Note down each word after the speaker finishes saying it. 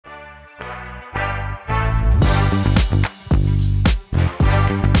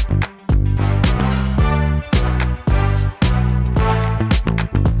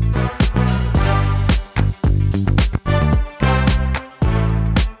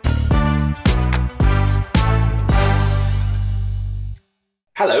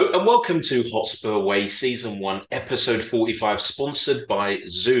Hello and welcome to Hotspur Way Season 1, Episode 45, sponsored by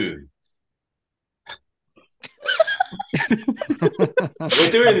Zoom.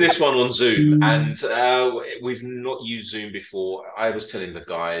 We're doing this one on Zoom, and we've not used Zoom before. I was telling the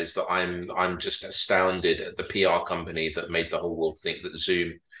guys that I'm just astounded at the PR company that made the whole world think that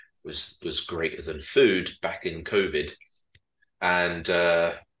Zoom was greater than food back in COVID, and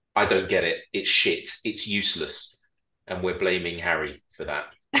I don't get it. It's shit. It's useless, and we're blaming Harry for that.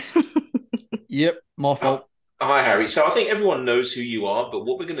 Yep, my fault. Hi, Harry. So I think everyone knows who you are, but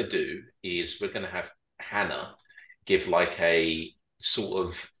what we're going to do is we're going to have Hannah give like a sort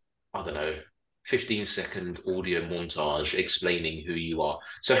of, I don't know, 15-second audio montage explaining who you are.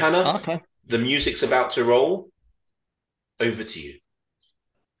 So, Hannah, Okay. the music's about to roll. Over to you.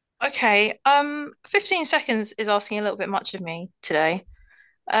 Okay, 15 seconds is asking a little bit much of me today.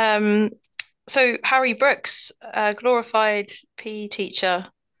 Um, so Harry Brooks, a glorified PE teacher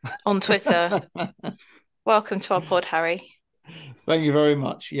on Twitter. Welcome to our pod, Harry. Thank you very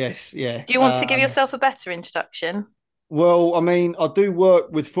much. Yes, yeah. Do you want to give yourself a better introduction? Well, I mean, I do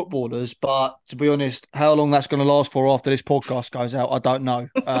work with footballers, but to be honest, how long that's going to last for after this podcast goes out, I don't know.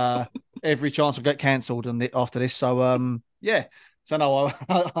 Every chance will get cancelled after this. So, yeah. So no,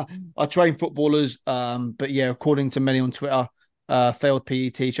 I train footballers, but yeah, according to many on Twitter, failed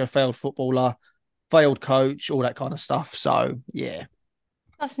PE teacher, failed footballer, failed coach, all that kind of stuff. So yeah,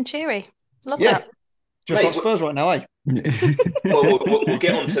 Nice and cheery. Love yeah, that. just Mate, like Spurs right now, eh? well, we'll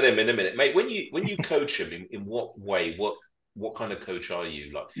get on to them in a minute, mate. When you coach them, in what way? What kind of coach are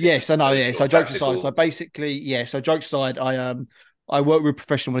you? Like, Yes, I know. Yeah. coach or So jokes aside, tactical? so basically, yeah. So jokes aside, I work with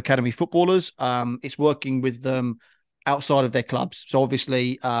professional academy footballers. It's working with them outside of their clubs. So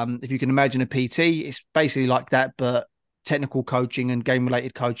obviously, if you can imagine a PT, it's basically like that, but technical coaching and game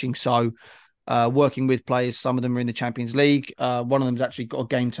related coaching. So working with players, some of them are in the Champions League. One of them's actually got a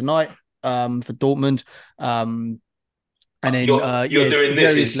game tonight for Dortmund. And then You're yeah, doing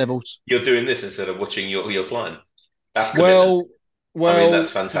various levels. you're doing this instead of watching your client. That's commitment. Well, I mean,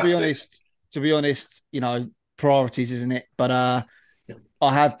 that's well, fantastic. to be honest, priorities, isn't it? But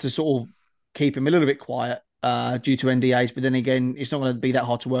I have to sort of keep him a little bit quiet due to NDAs. But then again, it's not going to be that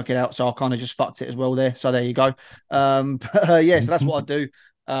hard to work it out. So I kind of just fucked it as well there. So there you go. But yeah, so that's what I do.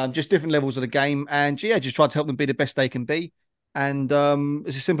 Just different levels of the game, and yeah, just try to help them be the best they can be. And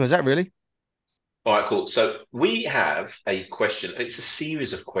it's as simple as that, really. All right, cool. So we have a question. It's a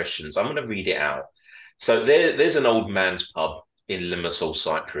series of questions. I'm going to read it out. So there's an old man's pub in Limassol,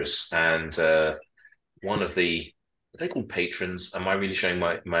 Cyprus, and one of the are they called patrons? Am I really showing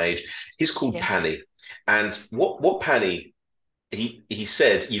my age? He's called Yes. Panny, and what Panny he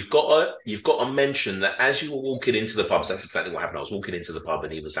said you've got to mention that as you were walking into the pub. That's exactly what happened. I was walking into the pub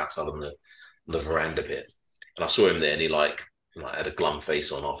and he was outside on the veranda bit, and I saw him there, and he like had a glum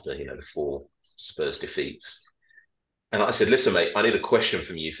face on after the four Spurs defeats. And I said, listen, mate, I need a question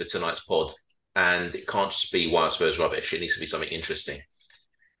from you for tonight's pod. And it can't just be why are Spurs rubbish. It needs to be something interesting.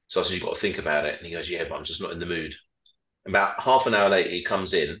 So I said, you've got to think about it. And he goes, yeah, but I'm just not in the mood. About half an hour later, he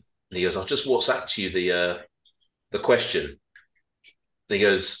comes in and he goes, I've just WhatsApped you the question. And he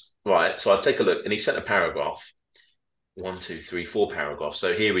goes, right. So I take a look. And he sent a paragraph. 1, 2, 3, 4 paragraphs.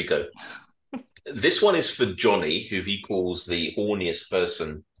 So here we go. This one is for Johnny, who he calls the horniest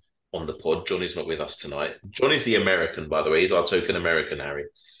person on the pod. Johnny's not with us tonight. Johnny's the American, by the way. He's our token American, Harry.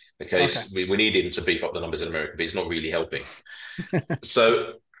 Okay, Okay. so we need him to beef up the numbers in America, but he's not really helping.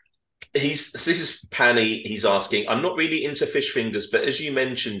 So this is Panny. He's asking, I'm not really into fish fingers, but as you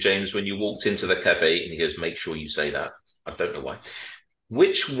mentioned, Jaymes, when you walked into the cafe, and he goes, make sure you say that. I don't know why.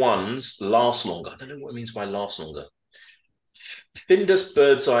 Which ones last longer? I don't know what it means by last longer. Findus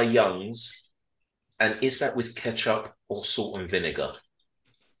Bird's Eye Youngs, and is that with ketchup or salt and vinegar?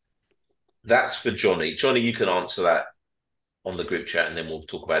 That's for Johnny. Johnny, you can answer that on the group chat, and then we'll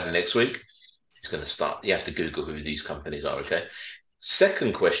talk about it next week. He's going to start. You have to Google who these companies are, okay?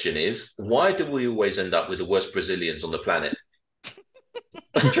 Second question is, why do we always end up with the worst Brazilians on the planet?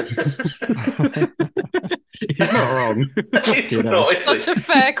 He's not wrong. It's not, is Such it? a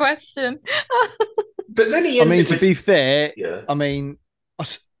fair question. But then he I ends mean, it to with, be fair, yeah. I mean,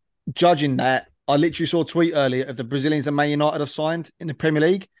 judging that, I literally saw a tweet earlier of the Brazilians that Man United have signed in the Premier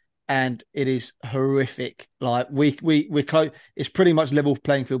League, and it is horrific. Like we're close. It's pretty much level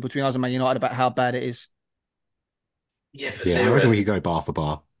playing field between us and Man United about how bad it is. Yeah, but Yeah, I they're reckon we could go bar for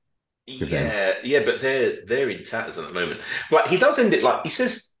bar. but they're in tatters at the moment. Right, he does end it like he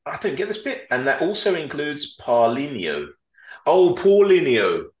says, I don't get this bit, and that also includes Paulinho. Oh,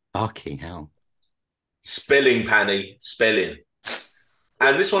 Paulinho. Fucking hell. Spelling, Panny, spelling.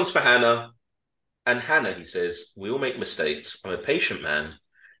 And this one's for Hannah. And Hannah, he says, we all make mistakes. I'm a patient man.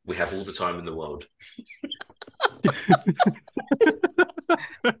 We have all the time in the world.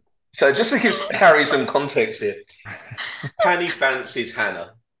 So just to give Harry some context here, Panny fancies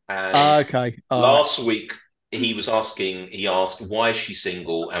Hannah. And Okay. last week, he asked why is she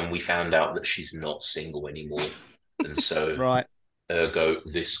single, and we found out that she's not single anymore. And so, Right. ergo,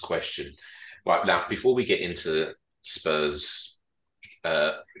 this question. Right, now, before we get into Spurs,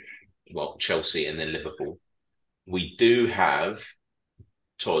 Chelsea and then Liverpool, we do have,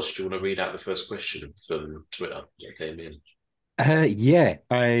 Toz, do you want to read out the first question from Twitter that came in? Yeah.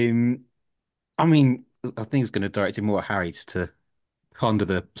 I mean, I think it's going to direct it more at Harry just to under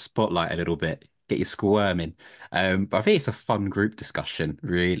the spotlight a little bit, get you squirming. But I think it's a fun group discussion,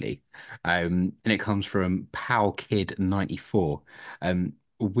 really. And it comes from Pal Kid 94.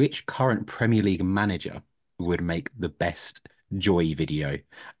 Which current Premier League manager would make the best Joy video?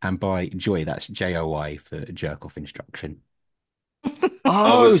 And by Joy, that's JOI for jerk off instruction.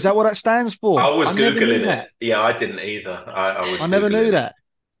 Oh, is that what that stands for? I was never knew Googling that. it. Yeah, I didn't either. I never knew Googling that.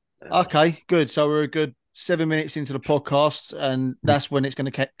 Okay, good. So we're a good 7 minutes into the podcast, and that's when it's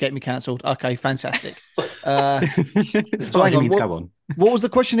going to get me cancelled. Okay, fantastic. So hang on, Go on. What was the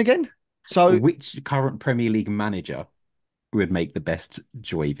question again? So, which current Premier League manager would make the best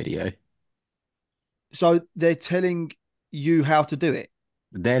Joy video? So they're telling you how to do it.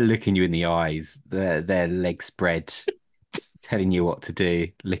 They're looking you in the eyes. Their legs spread, telling you what to do,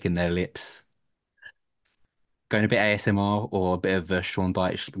 licking their lips. Going a bit ASMR or a bit of a Sean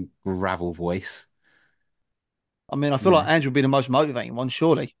Dyche gravel voice. I mean, I feel like Andrew would be the most motivating one,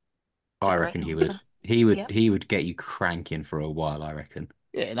 surely. I reckon he would. He would get you cranking for a while, I reckon.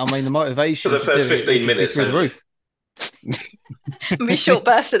 Yeah, and I mean the motivation for the first 15 minutes through the roof. Be short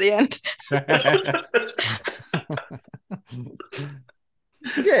burst at the end.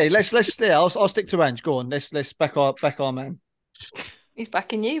 Yeah, I'll stick to Ange. Go on, let's back our man. He's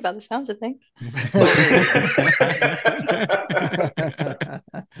backing you by the sounds of things.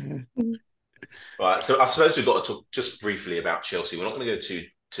 Right, so I suppose we've got to talk just briefly about Chelsea. We're not going to go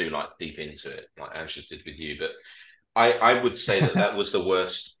too like deep into it, like Ange just did with you, but I would say that was the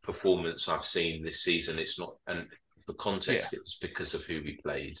worst performance I've seen this season. It's not, and for context, It was because of who we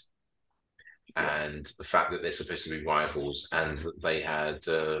played and the fact that they're supposed to be rivals, and that they had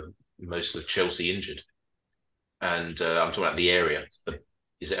most of Chelsea injured. And I'm talking about the area.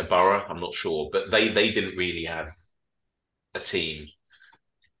 Is it a borough? I'm not sure, but they didn't really have a team,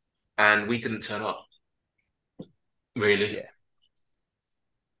 and we didn't turn up. Really? Yeah.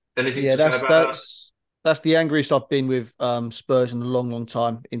 Anything yeah, to say about that? That's the angriest I've been with Spurs in a long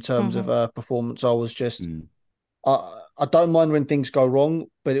time in terms of performance. I was just, I don't mind when things go wrong,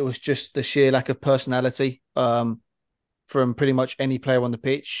 but it was just the sheer lack of personality from pretty much any player on the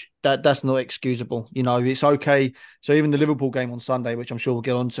pitch. That's not excusable. You know, it's okay. So even the Liverpool game on Sunday, which I'm sure we'll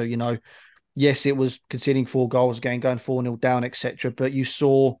get on to, you know, yes, it was conceding 4 goals again, going 4-0 down, etc. But you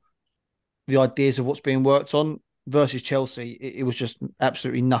saw the ideas of what's being worked on. Versus Chelsea, it was just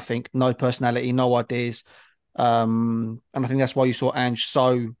absolutely nothing, no personality, no ideas. And I think that's why you saw Ange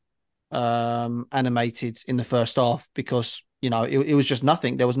so animated in the first half, because, you know, it was just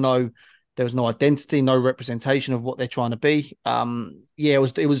nothing. There was no identity, no representation of what they're trying to be. It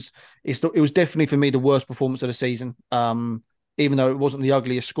was definitely for me the worst performance of the season. Even though it wasn't the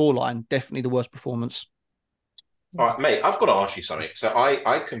ugliest scoreline, definitely the worst performance. All right, mate, I've got to ask you something. So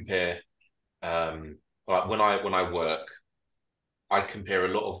I compare like when I work, I compare a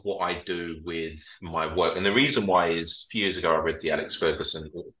lot of what I do with my work. And the reason why is a few years ago, I read the Alex Ferguson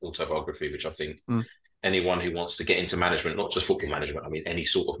autobiography, which I think anyone who wants to get into management, not just football management, I mean, any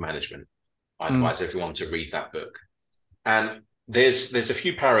sort of management, I advise everyone to read that book. And there's a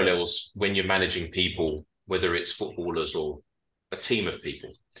few parallels when you're managing people, whether it's footballers or a team of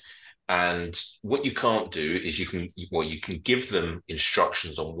people. And what you can't do is you can give them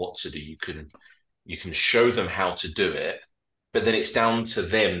instructions on what to do. You can show them how to do it, but then it's down to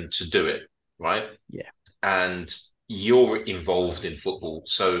them to do it, right? Yeah. And you're involved in football.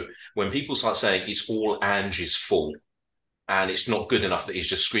 So when people start saying it's all Ange's fault and it's not good enough that he's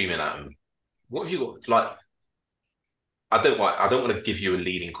just screaming at them, what have you got? Like, I don't want to give you a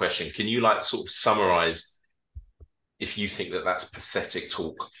leading question. Can you like sort of summarize if you think that that's pathetic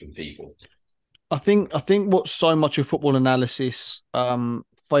talk from people? I think what so much of football analysis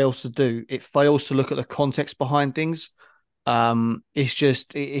fails to do, it fails to look at the context behind things. It's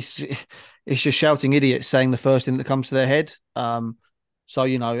just shouting idiots saying the first thing that comes to their head. So,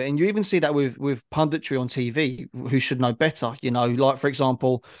 you know, and you even see that with punditry on TV, who should know better. You know, like, for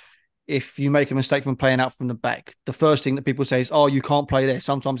example, if you make a mistake from playing out from the back, the first thing that people say is, oh, you can't play there.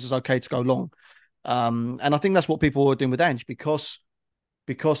 Sometimes it's okay to go long. And I think that's what people were doing with Ange, because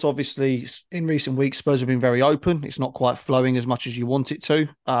because obviously in recent weeks Spurs have been very open. It's not quite flowing as much as you want it to.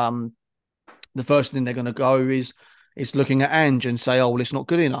 The first thing they're going to go is looking at Ange and say, oh, well, it's not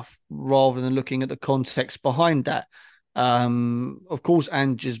good enough, rather than looking at the context behind that. Of course,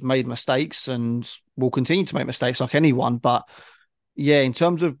 Ange has made mistakes and will continue to make mistakes like anyone. But yeah, in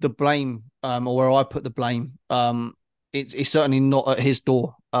terms of the blame, or where I put the blame, it's certainly not at his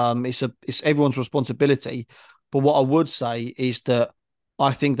door. It's everyone's responsibility. But what I would say is that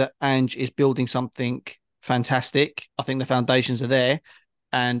I think that Ange is building something fantastic. I think the foundations are there.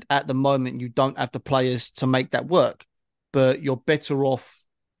 And at the moment, you don't have the players to make that work. But you're better off,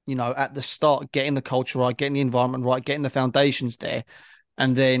 at the start, getting the culture right, getting the environment right, getting the foundations there.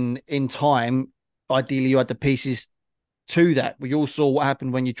 And then in time, ideally, you had the pieces to that. We all saw what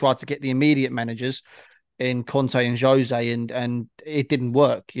happened when you tried to get the immediate managers in Conte and Jose, and it didn't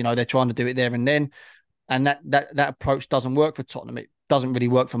work. They're trying to do it there and then. And that approach doesn't work for Tottenham. It doesn't really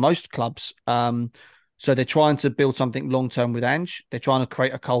work for most clubs. So they're trying to build something long-term with Ange. They're trying to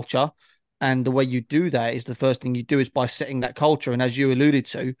create a culture. And the way you do that is the first thing you do is by setting that culture. And as you alluded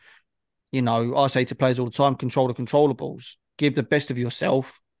to, I say to players all the time, control the controllables, give the best of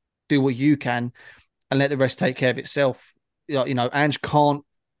yourself, do what you can, and let the rest take care of itself. Ange can't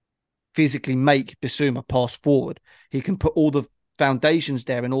physically make Bissouma pass forward. He can put all the foundations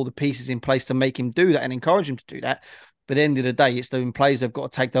there and all the pieces in place to make him do that and encourage him to do that. But at the end of the day, it's the players that have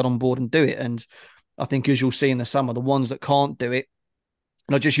got to take that on board and do it. And I think, as you'll see in the summer, the ones that can't do it,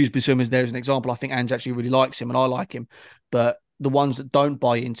 and I just use Bissouma there as an example. I think Ange actually really likes him and I like him. But the ones that don't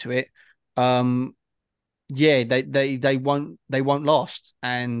buy into it, they won't last.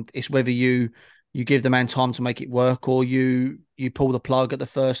 And it's whether you give the man time to make it work, or you pull the plug at the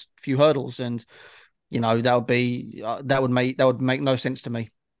first few hurdles. And that would make no sense to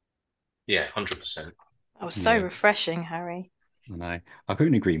me. Yeah, 100%. That was so refreshing, Harry. I know. I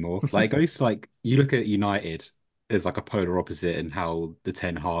couldn't agree more. Like, it goes to, like, you look at United as like a polar opposite in how the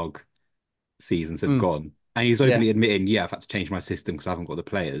Ten Hag seasons have gone. And he's openly admitting, I've had to change my system because I haven't got the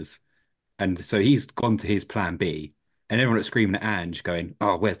players. And so he's gone to his plan B. And everyone is screaming at Ange going,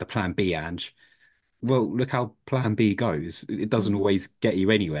 oh, where's the plan B, Ange? Well, look how plan B goes. It doesn't always get you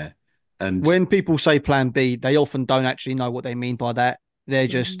anywhere. And when people say plan B, they often don't actually know what they mean by that. They're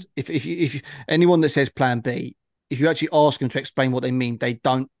just, if anyone that says plan B, if you actually ask them to explain what they mean, they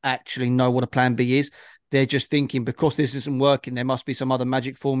don't actually know what a plan B is. They're just thinking, because this isn't working, there must be some other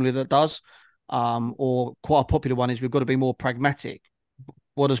magic formula that does. Or quite a popular one is, we've got to be more pragmatic.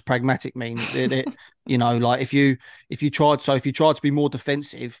 What does pragmatic mean? Like if you tried to be more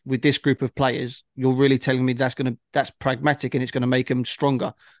defensive with this group of players, you're really telling me that's pragmatic and it's going to make them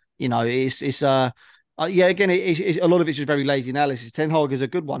stronger. Again, a lot of it's just very lazy analysis. Ten Hag is a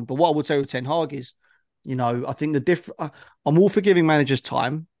good one, but what I would say with Ten Hag is, I think I'm all for giving managers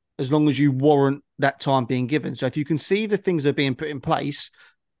time, as long as you warrant that time being given. So if you can see the things that are being put in place,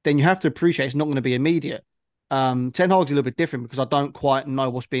 then you have to appreciate it's not going to be immediate. Ten Hag's a little bit different because I don't quite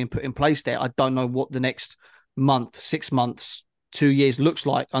know what's being put in place there. I don't know what the next month, 6 months, 2 years looks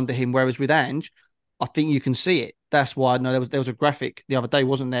like under him. Whereas with Ange, I think you can see it. That's why I know there was a graphic the other day,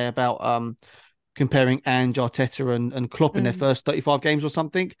 wasn't there, about comparing Ange, Arteta and Klopp in their first 35 games or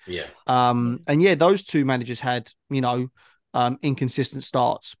something. Yeah. Those two managers had, inconsistent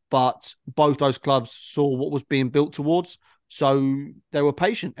starts, but both those clubs saw what was being built towards. So they were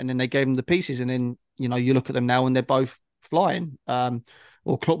patient, and then they gave them the pieces. And then, you look at them now and they're both flying.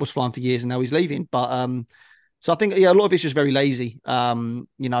 Or Klopp was flying for years and now he's leaving. But so I think, a lot of it's just very lazy.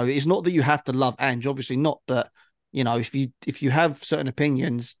 It's not that you have to love Ange, obviously not. But, if you have certain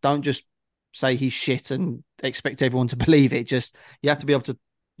opinions, don't just say he's shit and expect everyone to believe it. Just, you have to be able to,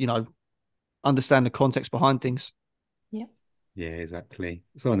 understand the context behind things. Yeah. Yeah, exactly.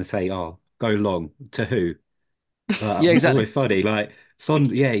 Someone to say, oh, go long to who? Yeah, exactly. It's funny. Like Son,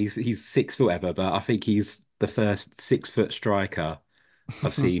 he's 6 foot whatever, but I think he's the first 6 foot striker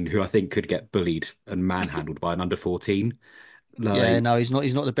I've seen who I think could get bullied and manhandled by an under 14. Like, no, he's not.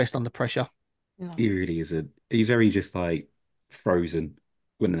 He's not the best under pressure. No. he really isn't. He's very just like frozen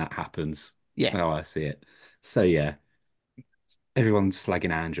when that happens. Yeah. How I see it. So yeah, everyone's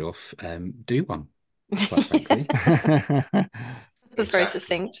slagging Ange off. Do one, quite frankly. That's very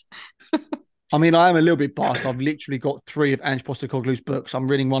succinct. I mean, I am a little bit biased. I've literally got 3 of Ange Postecoglou's books. I'm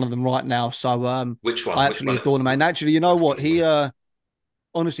reading one of them right now. So which one? I absolutely adore the man. Actually, you know what? He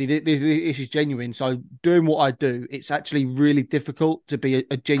honestly, this is genuine. So doing what I do, it's actually really difficult to be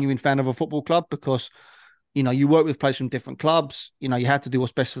a genuine fan of a football club, because, you work with players from different clubs. You have to do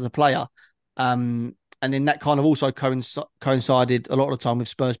what's best for the player. And then that kind of also coincided a lot of the time with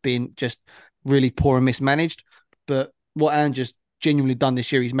Spurs being just really poor and mismanaged. But what Ange genuinely done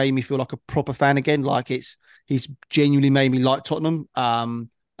this year. He's made me feel like a proper fan again. Like he's genuinely made me like Tottenham. And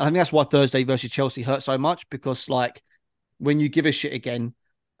I think that's why Thursday versus Chelsea hurt so much, because like when you give a shit again,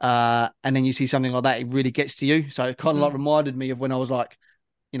 and then you see something like that, it really gets to you. So it kind of like reminded me of when I was like,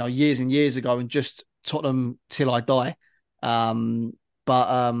 years and years ago, and just Tottenham till I die. Yeah,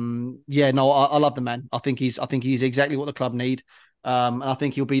 no, I love the man. I think he's exactly what the club need. And I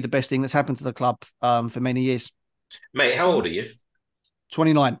think he'll be the best thing that's happened to the club for many years. Mate, how old are you?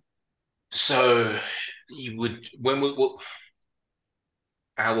 29. So you would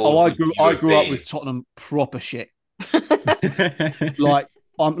how Oh, old I would grew you have up been? with Tottenham proper shit. Like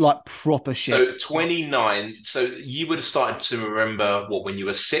I'm like proper shit. So 29. So you would have started to remember when you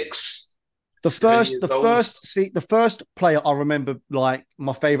were 6, The 7 years old? the first player I remember, like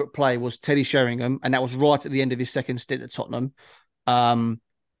my favorite player, was Teddy Sheringham, and that was right at the end of his second stint at Tottenham. Oh,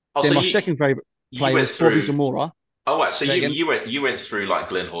 Then so my second favorite you player went was Bobby through. Zamora. Oh, right. So Say again. you went through like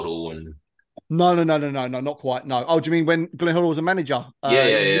Glenn Hoddle and No, not quite. No. Oh, do you mean when Glenn Hoddle was a manager? yeah.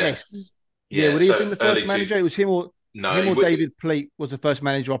 Yes. Yeah, Yeah. would he have been So the first early manager? to It was no. him or David Pleat was the first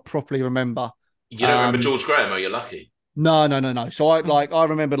manager I properly remember. You don't remember George Graham? Oh, you're lucky. No. So I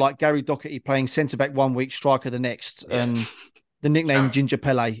remember like Gary Doherty playing centre back one week, striker the next, Yeah. and the nickname Ginger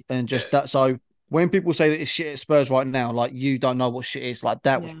Pele, and just that. So when people say that it's shit at Spurs right now, like you don't know what shit is. Like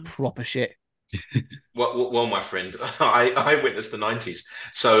that was proper shit. Well, my friend, I witnessed the 90s,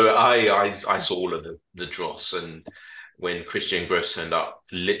 so I saw all of the dross, and when Christian Gross turned up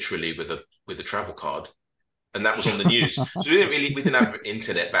literally with a travel card, and that was on the news. So we didn't have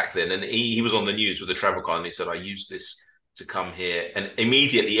internet back then, and he was on the news with a travel card, and he said, "I used this to come here," and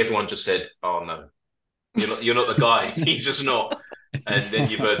immediately everyone just said, "Oh no, you're not the guy. He's just not." And then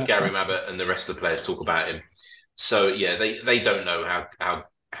you've heard Gary Mabbott and the rest of the players talk about him. So yeah, they don't know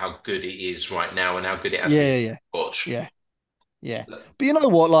how good it is right now and how good it has been to watch. Yeah. But you know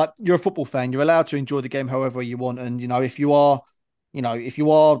what? Like you're a football fan, you're allowed to enjoy the game however you want. And if you are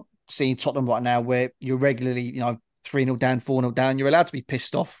seeing Tottenham right now where you're regularly, 3-0 down, 4-0 down, you're allowed to be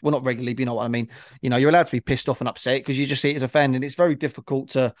pissed off. Well, not regularly, but you know what I mean? You're allowed to be pissed off and upset because you just see it as a fan. And it's very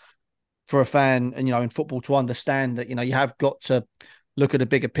difficult for a fan and, in football to understand that, you have got to look at a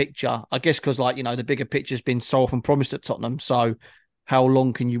bigger picture. I guess because the bigger picture's been so often promised at Tottenham. So how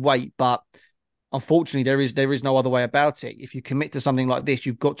long can you wait? But unfortunately, there is no other way about it. If you commit to something like this,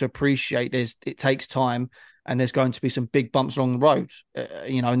 you've got to appreciate it takes time, and there's going to be some big bumps along the road.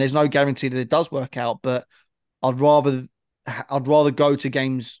 And there's no guarantee that it does work out. But I'd rather go to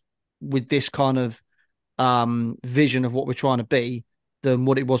games with this kind of vision of what we're trying to be than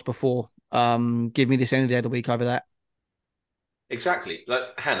what it was before. Give me this any day of the week over that. Exactly.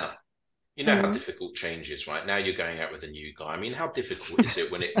 Like Hannah, you know how difficult change is, right? Now you're going out with a new guy. I mean, how difficult is it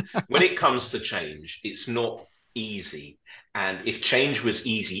when it comes to change? It's not easy. And if change was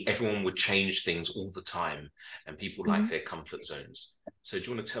easy, everyone would change things all the time, and people like their comfort zones. So do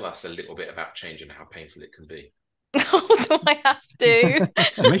you want to tell us a little bit about change and how painful it can be? Oh, do I have to?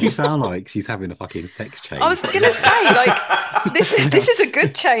 It makes you sound like she's having a fucking sex change. I was gonna say, like, this is a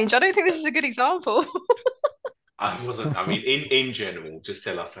good change. I don't think this is a good example. I wasn't. I mean, in general, just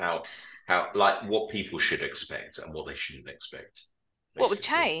tell us how like what people should expect and what they shouldn't expect. Basically. What would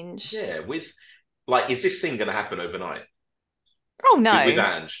change? Yeah, with like, is this thing going to happen overnight? Oh no, with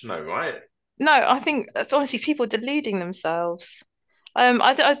Ange, no, right? No, I think honestly, people are deluding themselves.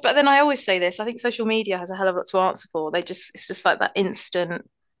 But then I always say this. I think social media has a hell of a lot to answer for. It's just like that instant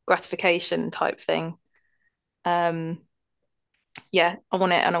gratification type thing. Yeah, I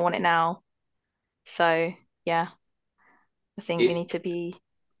want it and I want it now. So yeah, I think we need to be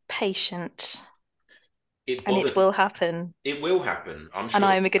patient, and it will happen. It will happen, I'm sure. And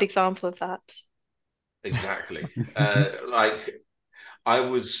I am a good example of that. Exactly. Like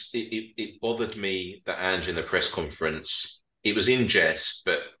it bothered me that Ange in the press conference, it was in jest,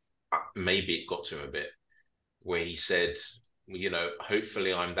 but maybe it got to him a bit, where he said,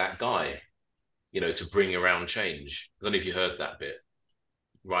 hopefully I'm that guy, to bring around change. I don't know if you heard that bit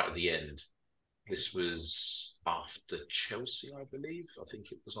right at the end. This was after Chelsea, I believe. I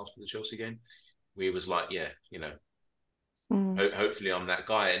think it was after the Chelsea game, where he was like, hopefully I'm that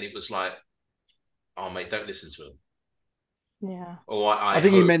guy. And it was like, oh, mate, don't listen to him. Yeah. Oh, I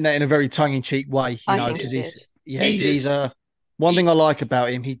think he meant that in a very tongue-in-cheek way, because he's one thing I like about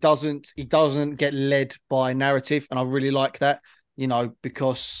him. He doesn't get led by narrative, and I really like that.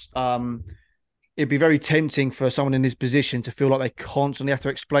 Because it'd be very tempting for someone in his position to feel like they constantly have to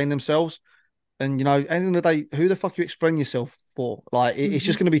explain themselves. And at the end of the day, who the fuck you explain yourself for? Like it's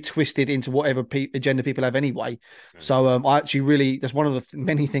just going to be twisted into whatever agenda people have anyway. So I actually really, that's one of the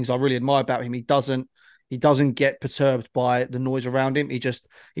many things I really admire about him. He doesn't get perturbed by the noise around him. He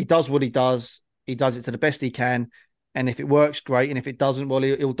does what he does. He does it to the best he can. And if it works, great. And if it doesn't, well,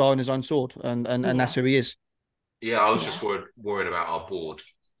 he'll die on his own sword. And that's who he is. Yeah, I was just worried about our board.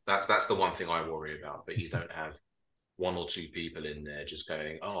 That's the one thing I worry about. But you don't have one or two people in there just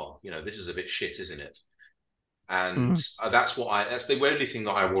going, oh, this is a bit shit, isn't it? And that's the only thing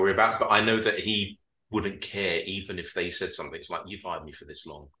that I worry about. But I know that he wouldn't care even if they said something. It's like, you've hired me for this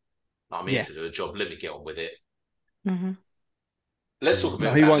long. I'm here to do a job. Let me get on with it. Mm-hmm. Let's talk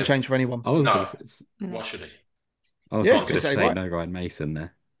about he won't change for anyone. Why should he? I was just going to say no Ryan Mason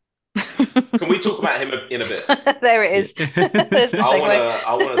there. Can we talk about him in a bit? There it is. There's the segue.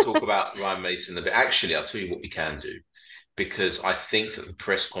 I want to talk about Ryan Mason a bit. Actually, I'll tell you what we can do, because I think that the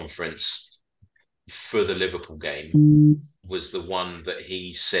press conference for the Liverpool game was the one that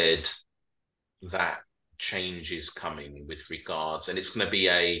he said that change is coming with regards, and it's going to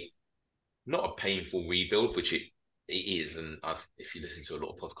be not a painful rebuild, which it is. And if you listen to a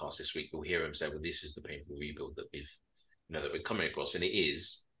lot of podcasts this week, you'll hear him say, well, this is the painful rebuild that we're coming across, and it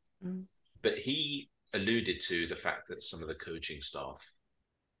is. But he alluded to the fact that some of the coaching staff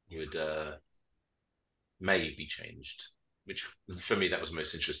would may be changed, which for me, that was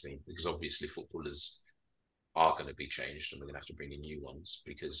most interesting, because obviously footballers are going to be changed, and we're going to have to bring in new ones,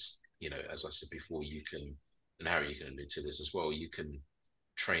 because, as I said before, you can, and Harry, you can allude to this as well, you can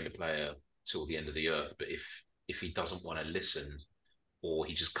train a player till the end of the earth, but if he doesn't want to listen, or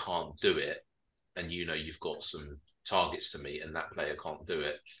he just can't do it, and you've got some targets to meet and that player can't do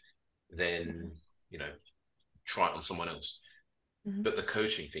it, then try it on someone else. But the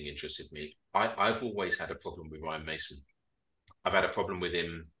coaching thing interested me. I've always had a problem with Ryan Mason. I've had a problem with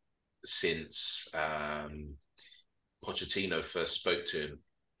him since Pochettino first spoke to him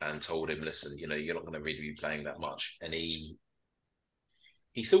and told him, listen, you're not going to really be playing that much, and he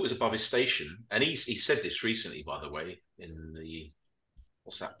thought it was above his station. And he said this recently, by the way, in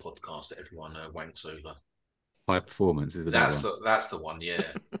what's that podcast that everyone wanks over? High Performance, is it? That's the one, yeah.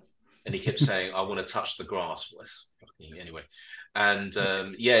 And he kept saying, I want to touch the grass. Anyway. And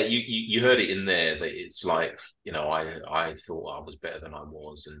you heard it in there that it's like, I thought I was better than I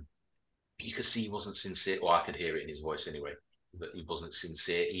was. And you could see he wasn't sincere, or I could hear it in his voice anyway, that he wasn't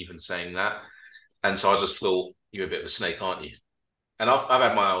sincere even saying that. And so I just thought, you're a bit of a snake, aren't you? And I've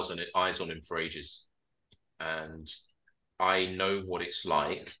had my eyes on him for ages. And I know what it's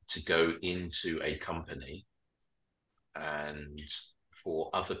like to go into a company and for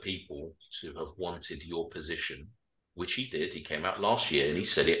other people to have wanted your position, which he did. He came out last year and he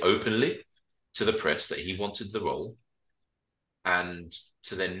said it openly to the press that he wanted the role, and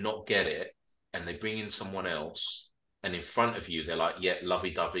to then not get it, and they bring in someone else, and in front of you they're like, yeah,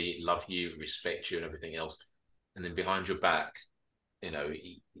 lovey-dovey, love you, respect you and everything else, and then behind your back,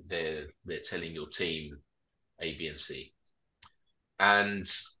 they're telling your team A, B and C. And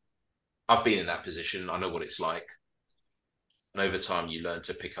I've been in that position. I know what it's like. And over time, you learn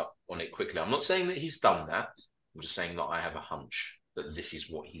to pick up on it quickly. I'm not saying that he's done that. I'm just saying that I have a hunch that this is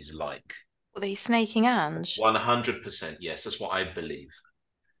what he's like. Well, he's snaking Ange. 100%, yes. That's what I believe.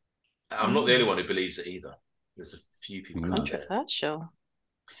 I'm not the only one who believes it either. There's a few people out there. Controversial.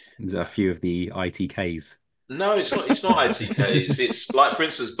 There's a few of the ITKs. No, it's not ITKs. It's like, for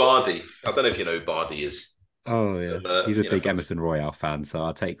instance, Bardi. I don't know if you know who Bardi is. Oh, yeah. He's a big Emerson Royale fan, so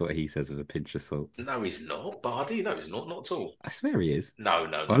I'll take what he says with a pinch of salt. No, he's not. Bardi? No, he's not. Not at all. I swear he is. No.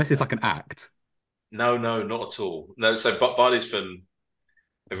 Unless it's like an act. No, not at all. No, so Bardi's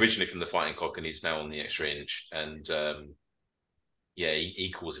originally from the Fighting Cock, and he's now on the Extra Inch. And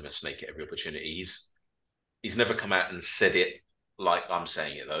he calls him a snake at every opportunity. He's never come out and said it like I'm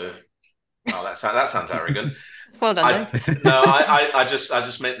saying it, though. Oh, that sounds arrogant. Well done. I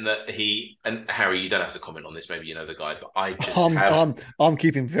just meant that he, and Harry, you don't have to comment on this. Maybe you know the guy, but I'm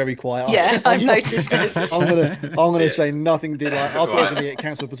keeping very quiet. Yeah, I've noticed this. I'm gonna say nothing. I'll probably get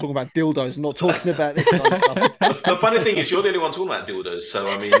cancelled for talking about dildos, not talking about this kind of stuff. The funny thing is, you're the only one talking about dildos. So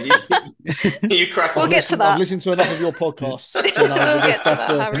I mean, you crack on. We'll get to that. I've listened to enough of your podcasts.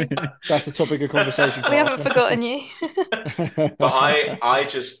 Harry. That's the topic of conversation. We haven't forgotten you. But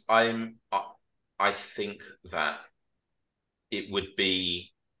I think that it would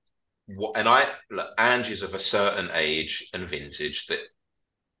be Ange is of a certain age and vintage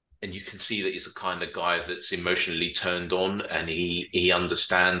and you can see that he's the kind of guy that's emotionally turned on, and he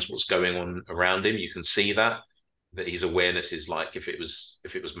understands what's going on around him. You can see that his awareness is like, if it was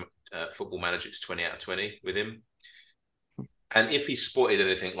Football Manager, it's 20 out of 20 with him. And if he spotted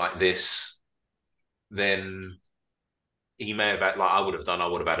anything like this, then he may have had, like I would have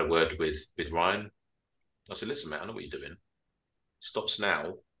had a word with Ryan. I said, listen, mate, I know what you're doing. Stops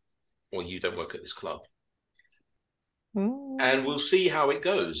now, or you don't work at this club. and we'll see how it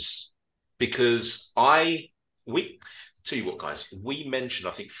goes. Because we tell you what, guys, we mentioned,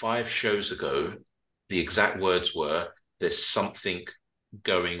 I think 5 shows ago, the exact words were, "There's something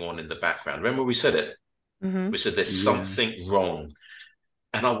going on in the background." Remember we said it? We said there's something wrong.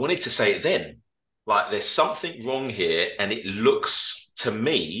 And I wanted to say it then. Like, there's something wrong here, and it looks to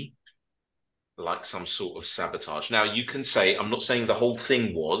me like some sort of sabotage. Now, you can say, I'm not saying the whole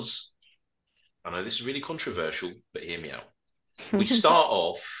thing was. I know this is really controversial, but hear me out. We start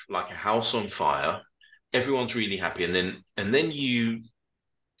off like a house on fire. Everyone's really happy, and then you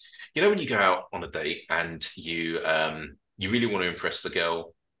know when you go out on a date and you really want to impress the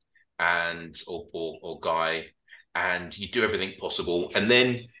girl and or guy, and you do everything possible, and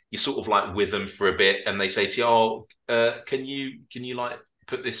then you sort of like with them for a bit, and they say to you, "Oh, can you like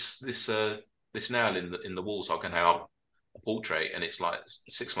put this nail in the wall so I can hang up a portrait?" And it's like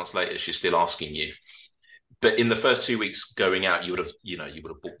 6 months later, she's still asking you. But in the first 2 weeks going out, you would have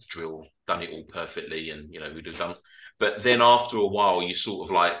bought the drill, done it all perfectly, and we'd have done. But then after a while, you sort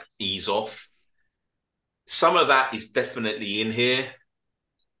of like ease off. Some of that is definitely in here.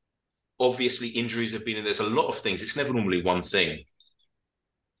 Obviously, injuries have been in. There's a lot of things. It's never normally one thing.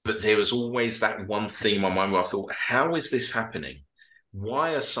 But there was always that one thing in my mind where I thought, how is this happening?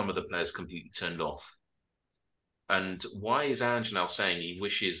 Why are some of the players completely turned off? And why is Ange now saying he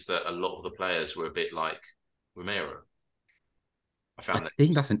wishes that a lot of the players were a bit like Romero? I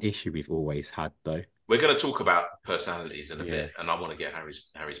think that's an issue we've always had, though. We're going to talk about personalities in a bit, and I want to get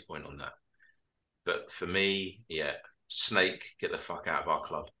Harry's point on that. But for me, Snake, get the fuck out of our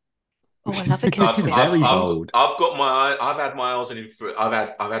club. Oh, I love a conspiracy. Very bold. I've had my eyes on him for.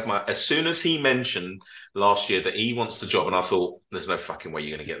 I've had my. As soon as he mentioned last year that he wants the job, and I thought, there's no fucking way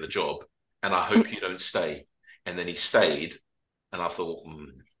you're going to get the job, and I hope you don't stay. And then he stayed, and I thought,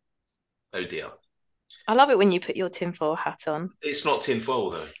 oh dear. I love it when you put your tinfoil hat on. It's not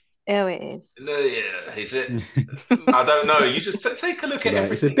tinfoil though. Oh, it is. No, yeah, is it? I don't know. You just take a look at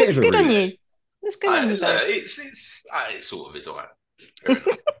everything. It's good on you. It's good on you. It sort of is all right.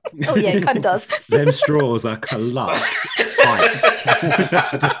 Oh yeah, it kind of does. Them straws are collapsed. It's tight. I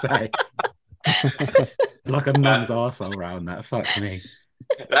have to say. Like a nun's arsehole around that. Fuck me.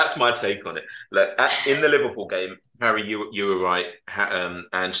 That's my take on it. Look, in the Liverpool game, Harry, you were right.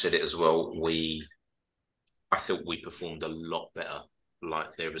 Ange said it as well. I thought we performed a lot better.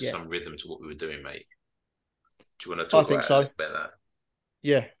 Like there was some rhythm to what we were doing, mate. Do you want to talk about that?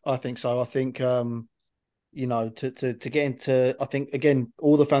 Yeah, I think so. I think to get into, I think again,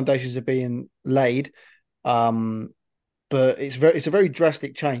 all the foundations are being laid, but it's a very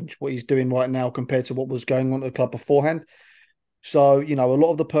drastic change what he's doing right now compared to what was going on at the club beforehand. So a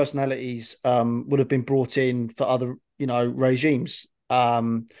lot of the personalities would have been brought in for other regimes,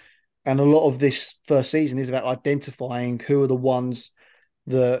 and a lot of this first season is about identifying who are the ones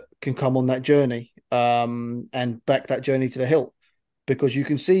that can come on that journey and back that journey to the hilt. Because you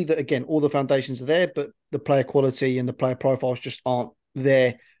can see that, again, all the foundations are there, but the player quality and the player profiles just aren't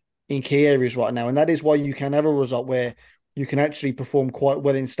there in key areas right now. And that is why you can have a result where you can actually perform quite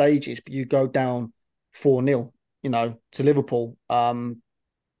well in stages, but you go down 4-0, to Liverpool,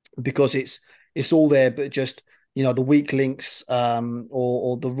 because it's all there, but just, the weak links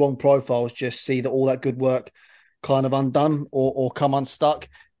or the wrong profiles just see that all that good work kind of undone or come unstuck.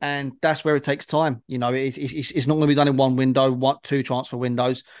 And that's where it takes time. It's not going to be done in one window, 2 transfer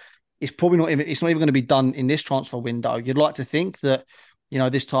windows. It's probably not. It's not even going to be done in this transfer window. You'd like to think that,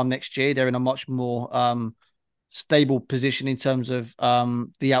 this time next year they're in a much more stable position in terms of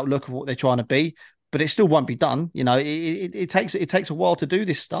the outlook of what they're trying to be. But it still won't be done. It takes a while to do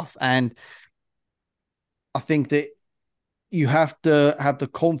this stuff, and I think that you have to have the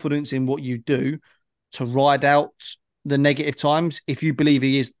confidence in what you do to ride out the negative times if you believe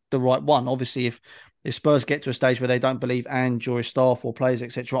he is the right one. Obviously, if Spurs get to a stage where they don't believe Ange or his staff or players,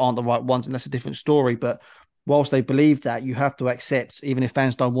 etc., aren't the right ones, and that's a different story. But whilst they believe that, you have to accept, even if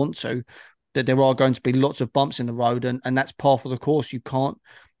fans don't want to, that there are going to be lots of bumps in the road, and that's part of the course. You can't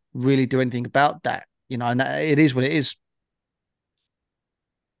really do anything about that, and it is what it is.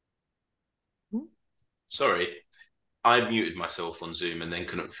 Sorry, I muted myself on Zoom and then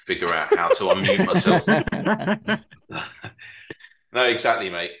couldn't figure out how to unmute myself. No, exactly,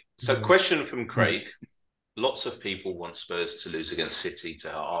 mate. So, question from Craig. Lots of people want Spurs to lose against City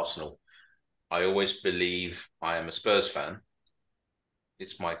to Arsenal. I always believe I am a Spurs fan.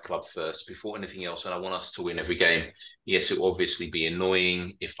 It's my club first before anything else, and I want us to win every game. Yes, it will obviously be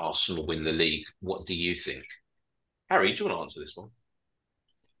annoying if Arsenal win the league. What do you think? Harry, do you want to answer this one?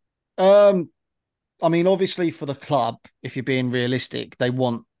 I mean, obviously for the club, if you're being realistic, they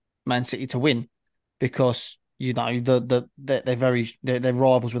want Man City to win because, they're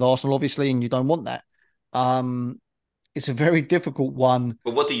rivals with Arsenal, obviously, and you don't want that. It's a very difficult one.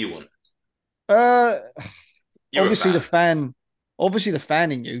 But what do you want? Uh, You're a fan. Obviously the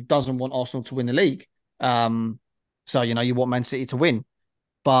fan in you doesn't want Arsenal to win the league. So you want Man City to win,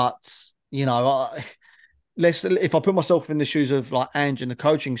 but if I put myself in the shoes of like Ange and the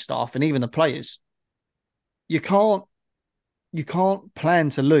coaching staff and even the players, you can't plan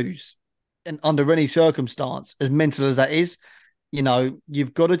to lose, and under any circumstance, as mental as that is,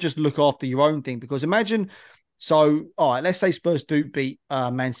 you've got to just look after your own thing. Because imagine, so all right, let's say Spurs do beat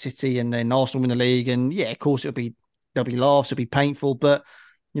Man City and then Arsenal win the league, and yeah, of course there'll be laughs, it'll be painful, but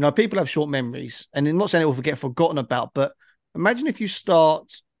people have short memories, and I'm not saying it will get forgotten about, but imagine if you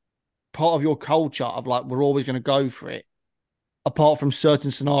start part of your culture of like, we're always going to go for it, apart from certain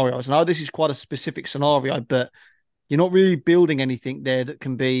scenarios. I know this is quite a specific scenario, but you're not really building anything there that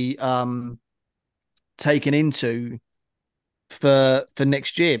can be taken into for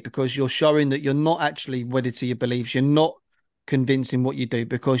next year, because you're showing that you're not actually wedded to your beliefs. You're not convincing what you do,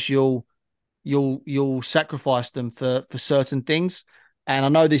 because you'll sacrifice them for certain things. And I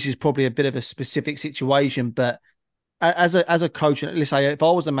know this is probably a bit of a specific situation, but as a coach, let's say if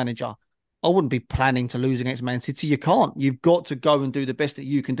I was the manager, I wouldn't be planning to lose against Man City. You can't. You've got to go and do the best that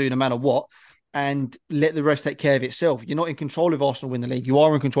you can do no matter what, and let the rest take care of itself. You're not in control of Arsenal win the league. You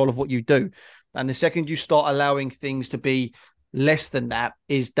are in control of what you do. And the second you start allowing things to be less than that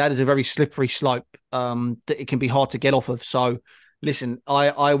is a very slippery slope that it can be hard to get off of. So listen,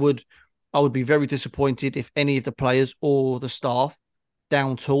 I would be very disappointed if any of the players or the staff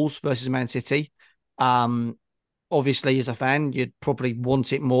down tools versus Man City. Obviously, as a fan, you'd probably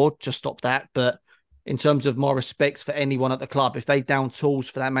want it more to stop that. But in terms of my respect for anyone at the club, if they down tools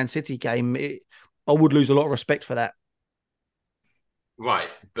for that Man City game, I would lose a lot of respect for that. Right.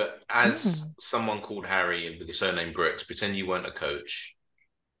 But as someone called Harry with the surname Brooks, pretend you weren't a coach.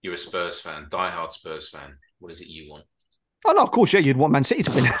 You're a Spurs fan, diehard Spurs fan. What is it you want? Oh, no, of course, yeah, you'd want Man City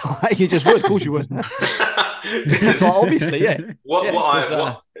to win. You just would. Of course you would. But obviously, yeah. What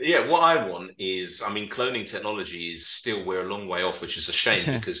I want is, cloning technology is still, we're a long way off, which is a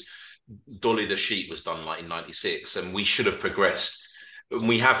shame because Dolly the Sheep was done like in 96 and we should have progressed. And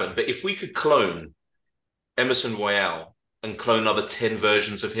we haven't. But if we could clone Emerson Royale and clone another 10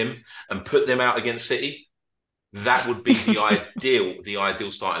 versions of him and put them out against City, that would be the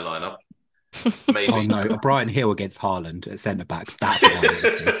ideal starting lineup. Maybe. Oh no, Brian Hill against Haaland at centre back. That's what I want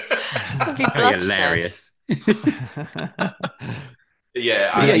to see. That'd be Hilarious.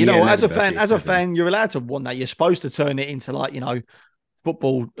 Yeah, as a fan, you're allowed to want that. You're supposed to turn it into like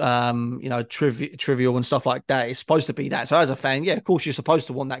football, trivial and stuff like that. It's supposed to be that. So as a fan, yeah, of course you're supposed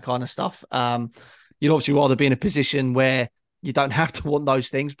to want that kind of stuff. You'd obviously rather be in a position where you don't have to want those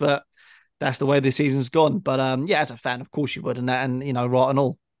things, but that's the way the season's gone. But as a fan, of course you would, and right and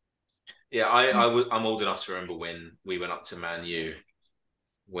all. Yeah, I'm old enough to remember when we went up to Man U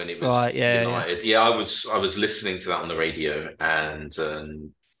when it was United. Yeah, I was listening to that on the radio, and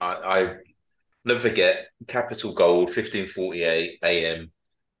I never forget, Capital Gold, 15:48 a.m.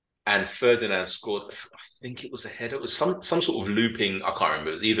 and Ferdinand scored. I think it was a header. It was some sort of looping. I can't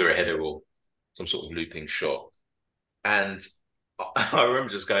remember. It was either a header or some sort of looping shot. And I remember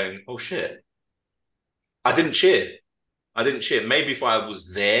just going, "Oh shit!" I didn't cheer. Maybe if I was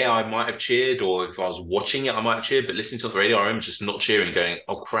there, I might have cheered, or if I was watching it, I might have cheered. But listening to the radio, I remember just not cheering, going,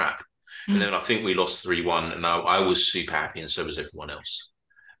 "Oh crap!" And then I think we lost 3-1, and I was super happy, and so was everyone else.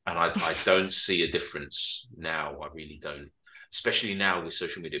 And I don't see a difference now. I really don't, especially now with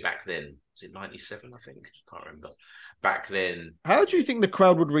social media. Back then, was it 97? I think, I can't remember. Back then, how do you think the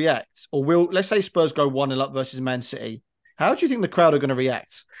crowd would react? Or let's say Spurs go 1-0 up versus Man City? How do you think the crowd are going to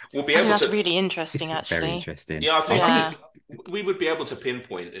react? We'll be able that's really interesting, actually. Very interesting. Yeah, I think we would be able to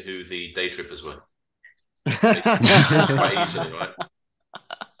pinpoint who the day trippers were. Quite easily, right?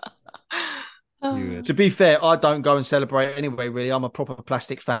 To be fair, I don't go and celebrate anyway, really. I'm a proper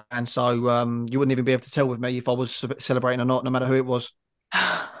plastic fan, so you wouldn't even be able to tell with me if I was celebrating or not, no matter who it was.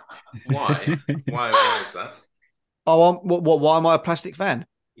 Why? Why is that? Oh, why am I a plastic fan?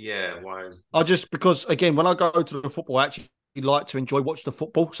 Yeah, why? Just because, again, when I go to the football, I actually like to watch the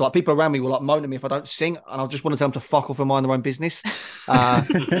football. So like people around me will like moan at me if I don't sing, and I just want to tell them to fuck off and mind their own business. Like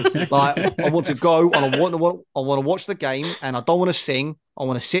I want to go and I want to watch the game, and I don't want to sing. I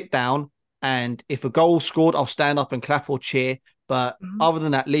want to sit down, and if a goal scored, I'll stand up and clap or cheer. But other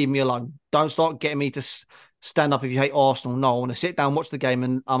than that, leave me alone. Don't start getting me to stand up if you hate Arsenal. No, I want to sit down, watch the game,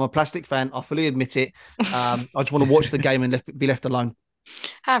 and I'm a plastic fan. I fully admit it. I just want to watch the game and be left alone.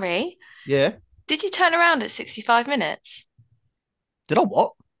 Harry? Yeah? Did you turn around at 65 minutes? Did I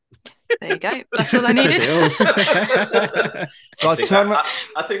what? There you go. That's all I Says needed. it all. I think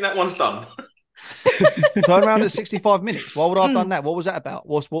I think that one's done. Turn around at 65 minutes. Why would I have done Mm. that? What was that about?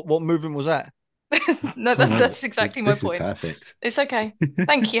 What movement was that? No, Oh, no, that's exactly my this is point. perfect. It's okay.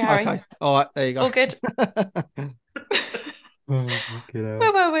 Thank you, Harry. Okay. All right. There you go. All good. Oh, fucking hell.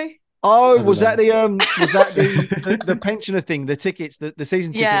 Where were we? Oh, I was don't that know. the pensioner thing, the tickets, the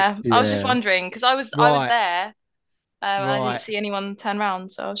season Yeah, tickets? I was just Yeah. wondering because I was Right. there, and I didn't Right. see anyone turn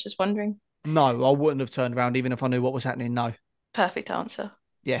around, so I was just wondering. No, I wouldn't have turned around even if I knew what was happening. No. Perfect answer.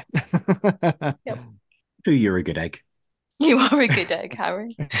 Yeah. Yep. Ooh, you're a good egg. You are a good egg,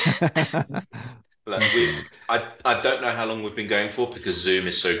 Harry. Look, I don't know how long we've been going for because Zoom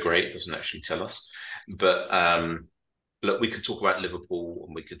is so great, it doesn't actually tell us. But look, we could talk about Liverpool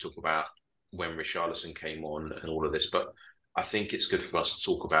and we could talk about when Richarlison came on and all of this, but I think it's good for us to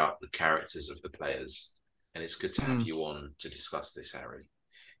talk about the characters of the players, and it's good to have you on to discuss this, Harry,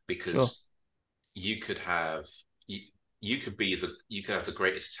 because Sure. you could have you could have the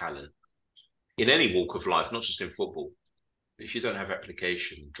greatest talent in any walk of life, not just in football. But if you don't have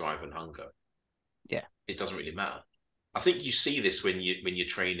application, drive, and hunger, Yeah. it doesn't really matter. I think you see this when you're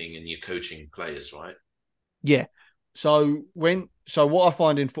training and you're coaching players, right? Yeah. So what I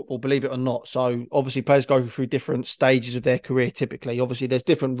find in football, believe it or not, so obviously players go through different stages of their career. Typically, obviously there's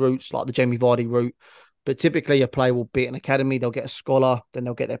different routes, like the Jamie Vardy route, but typically a player will be at an academy, they'll get a scholar, then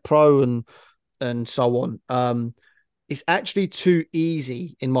they'll get their pro, and so on. It's actually too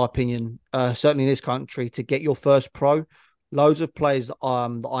easy, in my opinion, certainly in this country, to get your first pro. Loads of players that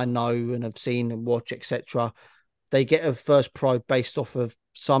I know and have seen and watch, etc., they get a first pro based off of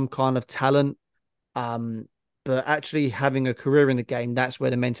some kind of talent. But actually having a career in the game, that's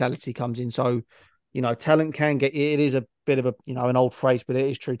where the mentality comes in. So, talent can get, it is a bit of a, an old phrase, but it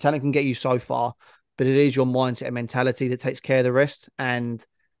is true. Talent can get you so far, but it is your mindset and mentality that takes care of the rest. And,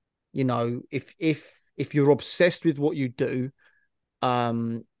 if you're obsessed with what you do,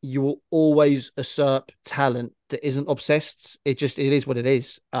 you will always usurp talent that isn't obsessed. It is what it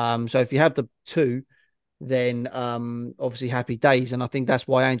is. So if you have the two, then obviously happy days. And I think that's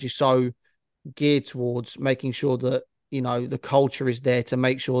why Angie's so geared towards making sure that, the culture is there to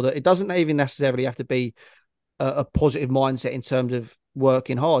make sure that it doesn't even necessarily have to be a positive mindset in terms of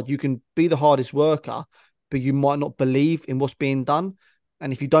working hard. You can be the hardest worker, but you might not believe in what's being done.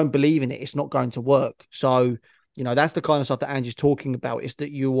 And if you don't believe in it, it's not going to work. So, that's the kind of stuff that Angie's talking about, is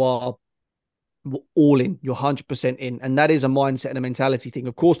that you are all in, you're 100% in. And that is a mindset and a mentality thing.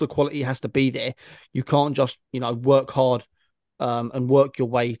 Of course, the quality has to be there. You can't just, work hard and work your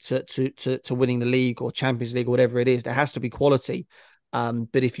way to winning the league or Champions League or whatever it is. There has to be quality.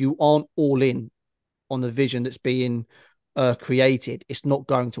 But if you aren't all in on the vision that's being created, it's not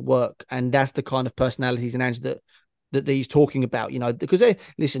going to work. And that's the kind of personalities and Ange that he's talking about, because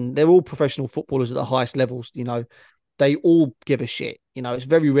they're all professional footballers at the highest levels. They all give a shit. It's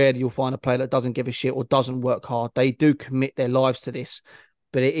very rare that you'll find a player that doesn't give a shit or doesn't work hard. They do commit their lives to this,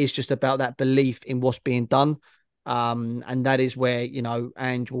 but it is just about that belief in what's being done. And that is where,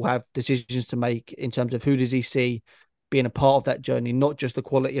 Ange will have decisions to make in terms of who does he see being a part of that journey, not just the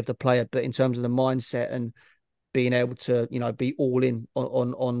quality of the player, but in terms of the mindset and being able to, be all in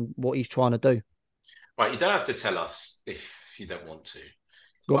on what he's trying to do. Right, you don't have to tell us if you don't want to,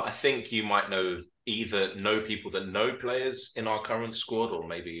 but I think you might either know people that know players in our current squad, or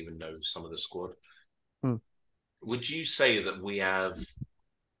maybe even know some of the squad. Would you say that we have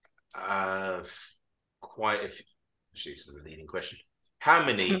quite a few? Actually, this is a leading question. How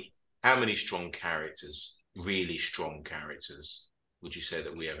many strong characters, really strong characters, would you say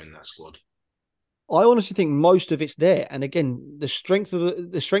that we have in that squad? I honestly think most of it's there. And again, the strength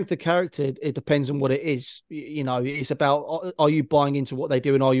of character, it depends on what it is. It's about, are you buying into what they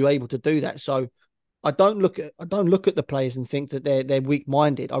do and are you able to do that? So I don't look at the players and think that they're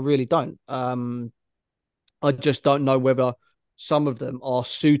weak-minded. I really don't. I just don't know whether some of them are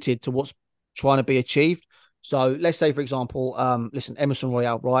suited to what's trying to be achieved. So let's say, for example, listen, Emerson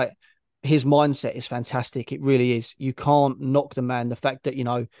Royale, right? His mindset is fantastic. It really is. You can't knock the man. The fact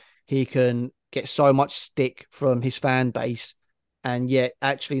that, he can get so much stick from his fan base, and yet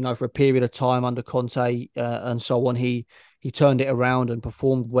actually, for a period of time under Conte and so on, he turned it around and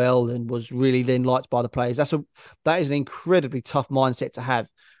performed well and was really then liked by the players. That is an incredibly tough mindset to have.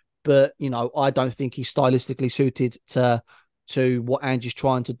 But, I don't think he's stylistically suited to what Angie's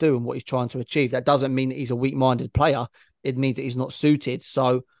trying to do and what he's trying to achieve. That doesn't mean that he's a weak-minded player. It means that he's not suited.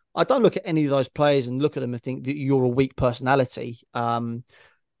 So I don't look at any of those players and look at them and think that you're a weak personality.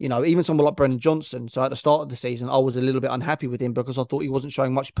 Even someone like Brendan Johnson. So at the start of the season, I was a little bit unhappy with him because I thought he wasn't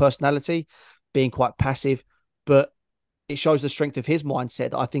showing much personality, being quite passive. But it shows the strength of his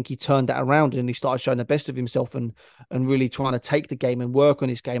mindset that I think he turned that around and he started showing the best of himself and really trying to take the game and work on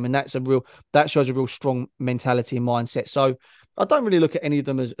his game. And that shows a real strong mentality and mindset. So I don't really look at any of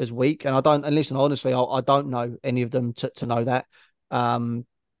them as weak. And listen, honestly, I don't know any of them to know that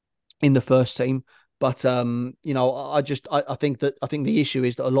in the first team. But I think the issue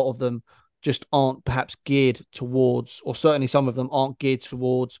is that a lot of them just aren't perhaps geared towards, or certainly some of them aren't geared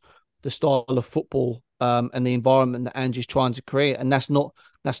towards the style of football and the environment that Angie's trying to create. And that's not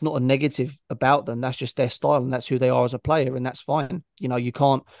a negative about them. That's just their style and that's who they are as a player. And that's fine. You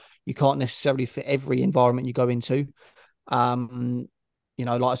can't necessarily fit every environment you go into. Like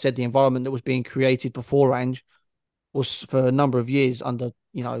I said, the environment that was being created before Ange was for a number of years under,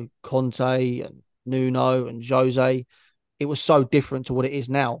 Conte and Nuno and Jose. It was so different to what it is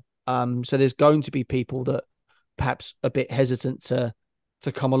now. So there's going to be people that perhaps a bit hesitant to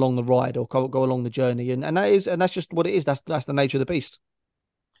come along the ride or go along the journey. And that's just what it is. That's the nature of the beast.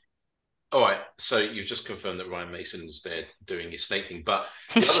 All right. So you've just confirmed that Ryan Mason's there doing his snake thing. But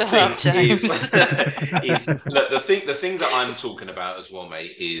the Shut other up, thing James. is look, the thing that I'm talking about as well,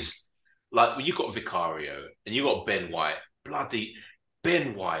 mate, is like you've got Vicario and you've got Ben White. Bloody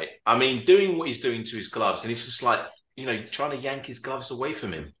Ben White. I mean, doing what he's doing to his gloves, and he's just like, trying to yank his gloves away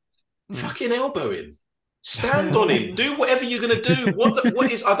from him. Fucking elbow him. Stand on him. Do whatever you're going to do.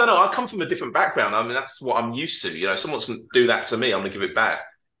 What is? I don't know. I come from a different background. I mean, that's what I'm used to. If someone's going to do that to me, I'm going to give it back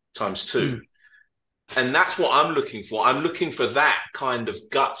times two. And that's what I'm looking for. I'm looking for that kind of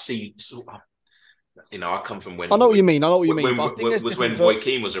gutsy. I come from when I know what you mean. But I think there's was when Roy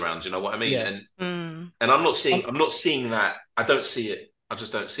Keane was around. You know what I mean? Yeah. And I'm not seeing that. I don't see it. I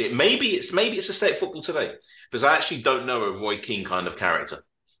just don't see it. Maybe it's a state of football today, because I actually don't know a Roy Keane kind of character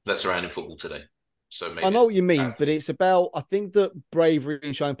that's around in football today. So maybe I know what you mean, but it's about, I think that bravery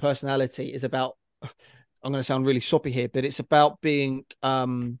and showing personality is about, I'm going to sound really soppy here, but it's about being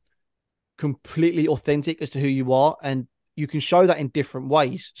completely authentic as to who you are. And you can show that in different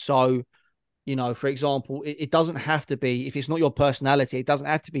ways. So, for example, it doesn't have to be, if it's not your personality, it doesn't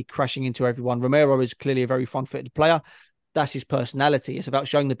have to be crashing into everyone. Romero is clearly a very front-footed player. That's his personality. It's about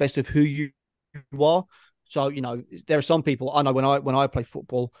showing the best of who you are. So, there are some people, I know when I play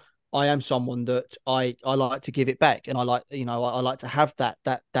football, I am someone that I like to give it back. And I like to have that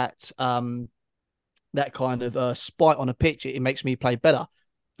kind of spite on a pitch. It makes me play better.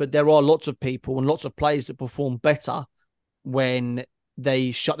 But there are lots of people and lots of players that perform better when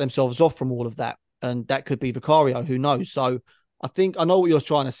they shut themselves off from all of that. And that could be Vicario, who knows? So I know what you're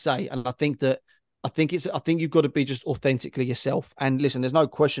trying to say. And I think you've got to be just authentically yourself. And listen, there's no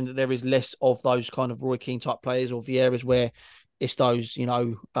question that there is less of those kind of Roy Keane type players or Vieira's where it's those,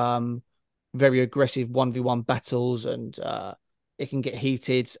 very aggressive 1v1 battles and it can get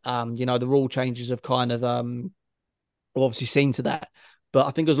heated. The rule changes have kind of obviously seen to that. But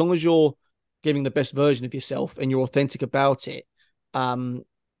I think as long as you're giving the best version of yourself and you're authentic about it,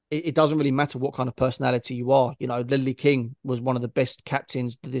 it doesn't really matter what kind of personality you are. Ledley King was one of the best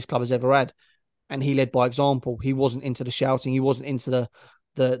captains that this club has ever had. And he led by example. He wasn't into the shouting. He wasn't into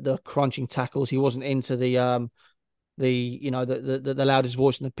the crunching tackles. He wasn't into the loudest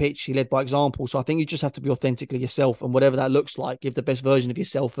voice on the pitch. He led by example. So I think you just have to be authentically yourself, and whatever that looks like, give the best version of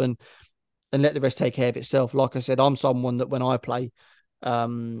yourself and let the rest take care of itself. Like I said, I'm someone that when I play,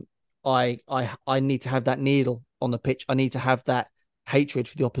 I need to have that needle on the pitch. I need to have that hatred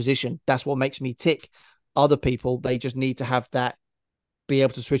for the opposition. That's what makes me tick. Other people, they just need to have that, be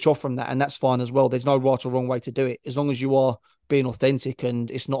able to switch off from that, and that's fine as well. There's no right or wrong way to do it. As long as you are being authentic and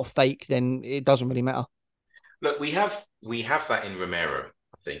it's not fake, then it doesn't really matter. Look, we have that in Romero.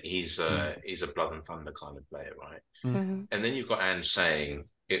 I think he's a blood and thunder kind of player, right? Mm-hmm. And then you've got Ange saying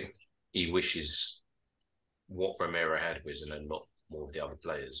he wishes what Romero had was and not more of the other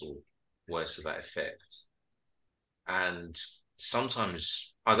players, or words to that effect. And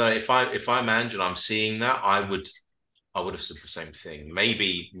sometimes I don't know if I'm Ange and I'm seeing that, I would have said the same thing.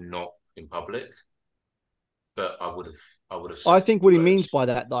 Maybe not in public, but I would have. I think what he means by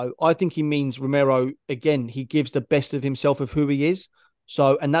that, though, I think he means Romero, again, he gives the best of himself of who he is.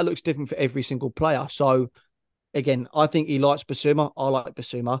 So, and that looks different for every single player. So, again, I think he likes Basuma. I like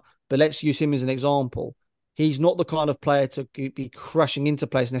Basuma. But let's use him as an example. He's not the kind of player to be crashing into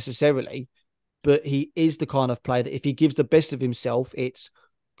players necessarily, but he is the kind of player that if he gives the best of himself, it's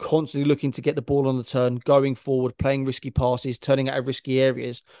constantly looking to get the ball on the turn, going forward, playing risky passes, turning out of risky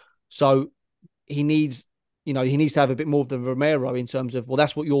areas. So he needs to have a bit more of the Romero in terms of, well,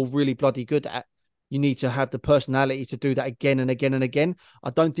 that's what you're really bloody good at. You need to have the personality to do that again and again and again.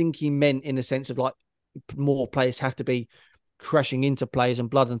 I don't think he meant in the sense of like more players have to be crashing into players and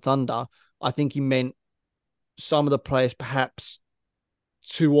blood and thunder. I think he meant some of the players perhaps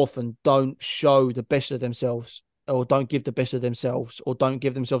too often don't show the best of themselves, or don't give the best of themselves, or don't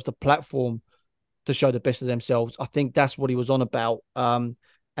give themselves the platform to show the best of themselves. I think that's what he was on about. And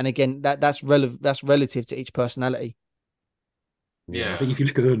again, that's relative to each personality. Yeah, I think if you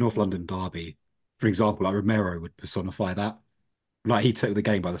look at the North London derby, for example, like Romero would personify that. Like he took the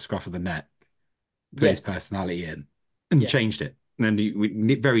game by the scruff of the neck, put his personality in, and changed it. And then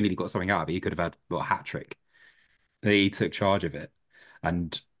we very nearly got something out of it. He could have had a hat trick. He took charge of it.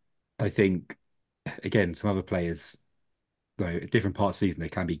 And I think, again, some other players, though, at different parts of the season, they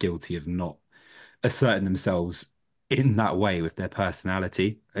can be guilty of not asserting themselves in that way with their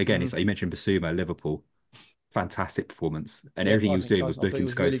personality. Again, it's like you mentioned Basuma, Liverpool, fantastic performance. And everything he was doing was looking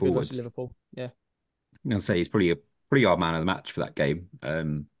to go forwards. Liverpool. Yeah. I'd say he's probably a pretty hard man of the match for that game,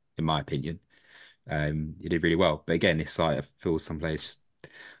 in my opinion. He did really well. But again, this side, I feel some players just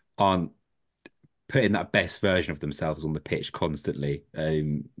aren't putting that best version of themselves on the pitch constantly.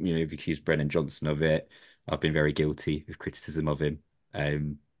 You've accused Brennan Johnson of it. I've been very guilty of criticism of him.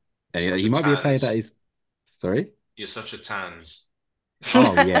 And he might be a player that is. Sorry? You're such a Tans.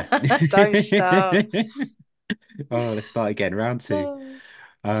 Oh, yeah. Don't start. Oh, let's start again. Round 2.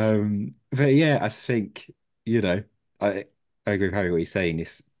 But yeah, I think, I agree with Harry what he's saying.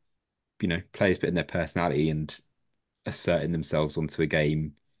 It's, players putting their personality and asserting themselves onto a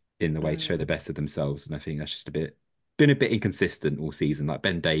game in the way to show the best of themselves. And I think that's just been a bit inconsistent all season. Like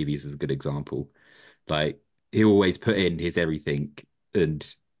Ben Davies is a good example. Like he always put in his everything,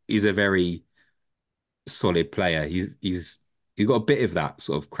 and he's a very solid player. He's got a bit of that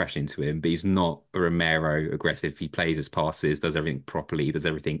sort of crash into him, but he's not a Romero aggressive. He plays his passes, does everything properly, does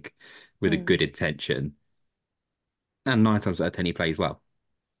everything with a good intention. And 9 times out of 10, he plays well.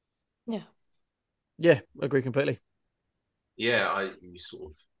 Yeah. Yeah, agree completely. Yeah, you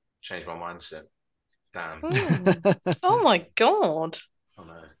sort of changed my mindset. Damn. Oh my God. I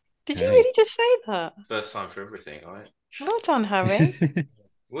know. Did you really just say that? First time for everything, right? Well done, Harry.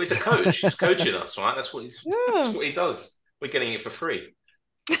 Well, he's a coach. He's coaching us, right? That's what he does. We're getting it for free.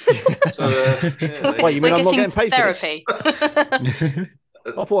 So, wait, you mean I'm not getting paid therapy? For this?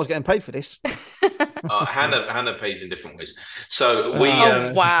 I thought I was getting paid for this. Hannah pays in different ways. So we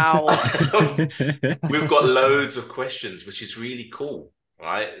wow. we've got loads of questions, which is really cool,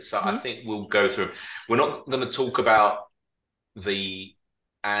 right? So I think we'll go through. We're not going to talk about the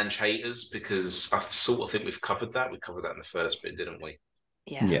Ange haters because I sort of think we've covered that. We covered that in the first bit, didn't we?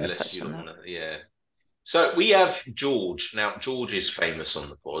 Yeah. Yeah. So we have George. Now, George is famous on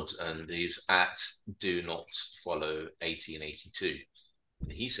the pod, and he's at do not follow 80 and 82.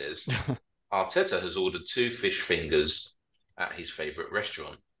 And he says, Arteta has ordered 2 fish fingers at his favourite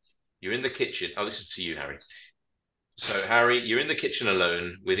restaurant. You're in the kitchen. Oh, this is to you, Harry. So, Harry, you're in the kitchen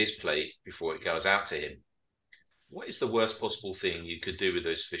alone with his plate before it goes out to him. What is the worst possible thing you could do with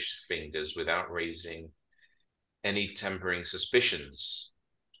those fish fingers without raising any tempering suspicions?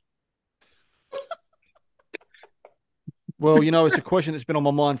 Well, it's a question that's been on my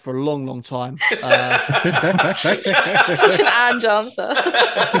mind for a long, long time. Such an Ange answer.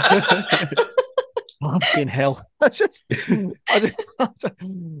 Fucking hell.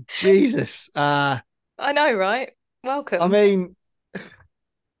 Jesus. I know, right? Welcome. I mean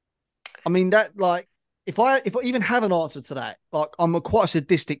that, like, if I even have an answer to that, like, I'm quite a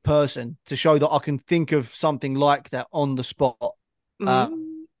sadistic person to show that I can think of something like that on the spot. I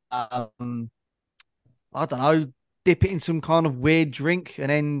don't know. Dip it in some kind of weird drink,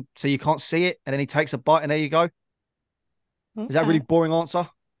 and then so you can't see it, and then he takes a bite, and there you go. Okay. Is that a really boring answer?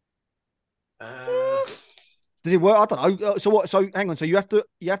 Does it work? I don't know. So what? So hang on. So you have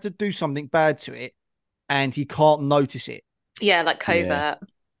to do something bad to it, and he can't notice it. Yeah, like covert. Yeah.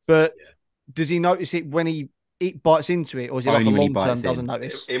 But does he notice it when he bites into it, or is it like a long term doesn't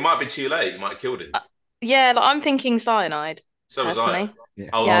notice? It might be too late. It might have killed him. Yeah, like I'm thinking cyanide. So was I. Yeah.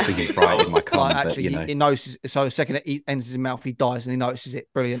 I was thinking fried in my car. Like, actually, he notices. So the second it enters his mouth, he dies, and he notices it.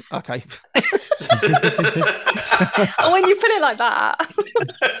 Brilliant. Okay. Oh, when you put it like that.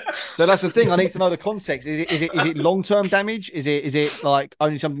 So that's the thing. I need to know the context. Is it long term damage? Is it like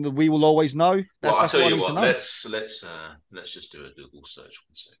only something that we will always know? That's what I need to know. Let's just do a Google search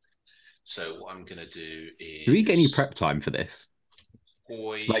 1 second. So what I'm gonna do is. Do we get any prep time for this?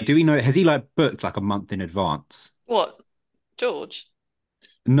 Like, do we know? Has he booked a month in advance? What, George?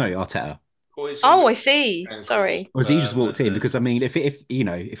 No, Arteta. Oh, I see. Sorry. Or has he just walked in? Because I mean,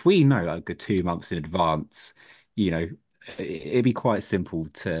 if we know a good 2 months in advance, it'd be quite simple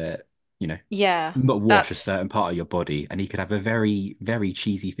to not wash a certain part of your body, and he could have a very, very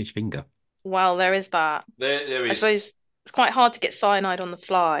cheesy fish finger. Well, there is that. There is. I suppose it's quite hard to get cyanide on the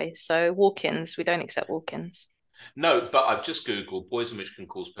fly. So walk-ins, we don't accept walk-ins. No, but I've just Googled poison which can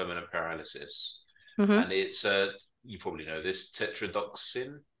cause permanent paralysis. Mhm. And it's you probably know this,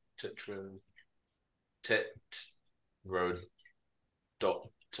 tetrodotoxin.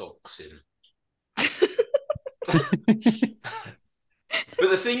 But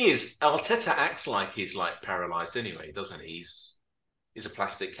the thing is, Arteta acts like he's like paralyzed anyway, doesn't he? He's a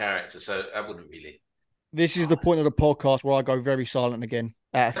plastic character, so I wouldn't really. This is the point of the podcast where I go very silent again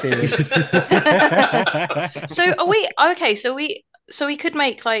out of theory. So are we okay? So we could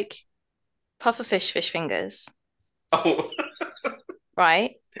make like pufferfish fish fingers, Oh,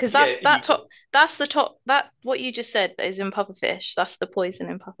 right? Because yeah. that's the top that what you just said is in pufferfish. That's the poison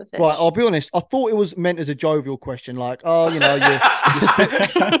in pufferfish. Right, I'll be honest. I thought it was meant as a jovial question, like, oh, you know, No,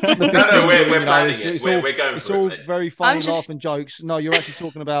 we're planning it. We're going it's for all it, mate. very funny, I'm just- laughing jokes. No, you're actually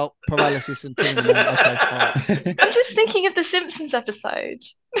talking about paralysis and things. Okay, all right. I'm just thinking of the Simpsons episode.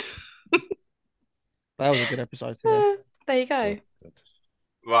 That was a good episode today. There you go.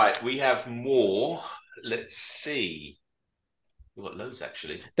 Right, we have more. Let's see. We've got loads,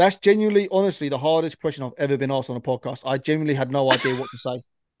 actually. That's genuinely, honestly, the hardest question I've ever been asked on a podcast. I genuinely had no idea what to say.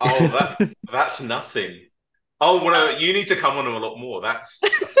 Oh, that's nothing. Oh, well, you need to come on a lot more. That's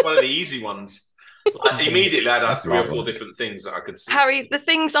one of the easy ones. Like, immediately, I'd have That's 3 or right 4 one. different things that I could see. Harry, the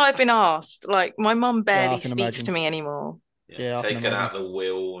things I've been asked, like my mum barely can speaks imagine. to me anymore. Yeah, I can taking out the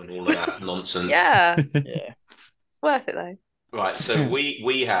will and all of that nonsense. Yeah, Yeah. worth it though. Right, so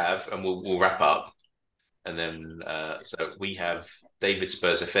we have, and we'll wrap up, and then so we have David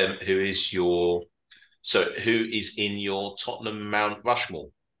Spurs FM, who is in your Tottenham Mount Rushmore,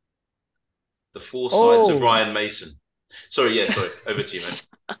 the 4 sides of Ryan Mason. Sorry, over to you, man.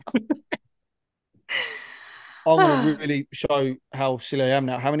 I'm going to really show how silly I am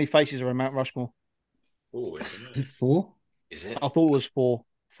now. How many faces are in Mount Rushmore? Oh, Is it 4? Is it? I thought it was 4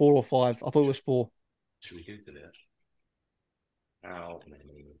 or 5. I thought it was 4. Should we Google it? How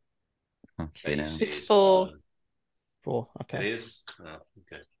many Okay, now. faces? It's 4. 4. It Okay. is? Oh,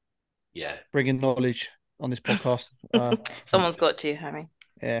 okay. Yeah. Bringing knowledge on this podcast. Someone's got to, Harry.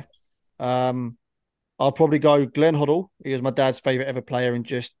 Yeah. I'll probably go Glenn Hoddle. He was my dad's favorite ever player, and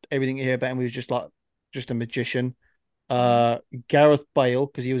just everything you hear about him was just a magician. Gareth Bale,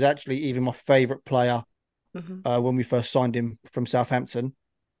 because he was actually even my favorite player when we first signed him from Southampton.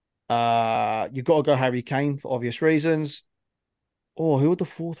 You've got to go Harry Kane for obvious reasons. Oh, who would the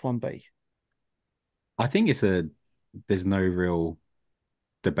 4th one be? I think there's no real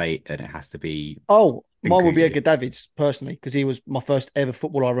debate, and it has to be. Oh, mine would be Inclusive. Edgar Davids personally, because he was my first ever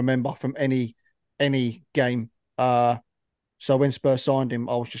footballer I remember from any game. So when Spurs signed him,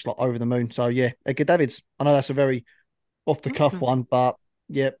 I was just like over the moon. So yeah, Edgar Davids. I know that's a very off the cuff one, but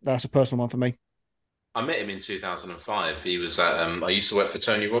yeah, that's a personal one for me. I met him in 2005. He was at, I used to work for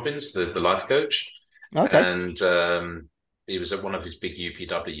Tony Robbins, the life coach. Okay. And he was at one of his big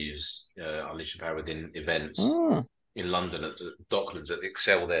UPWs, Unleash the Power Within events in London at the Docklands at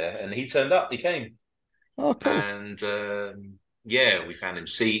Excel there. And he turned up, he came. Oh, cool. And we found him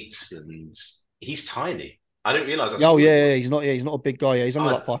seats, and he's tiny. I didn't realize that. Oh, yeah, he's not a big guy. Yeah, he's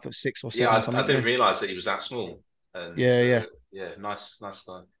only like 5'6" or 7. Yeah, or something. I didn't realize that he was that small. And, yeah. Nice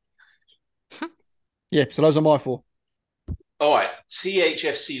guy. Yeah, so those are my 4. All right,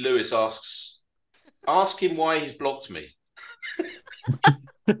 THFC Lewis asks, ask him why he's blocked me.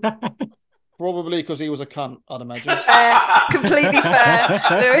 Probably because he was a cunt, I'd imagine. Completely fair.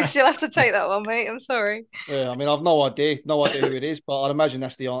 Lewis, you'll have to take that one, mate. I'm sorry. Yeah, I mean, I've no idea who it is, but I'd imagine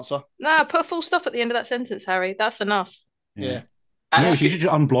that's the answer. Nah, put a full stop at the end of that sentence, Harry. That's enough. Yeah. No, you should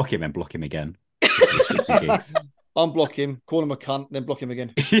just unblock him and block him again. Unblock him, call him a cunt, then block him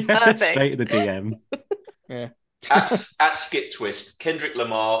again. Perfect. Straight to the DM. Yeah. At Skip Twist, Kendrick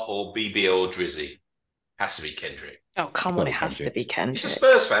Lamar or BBL Drizzy? Has to be Kendrick. Oh, come on. It has to be He's a Kendrick.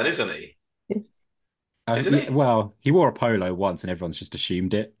 Spurs fan, isn't he? Isn't he? Well, he wore a polo once and everyone's just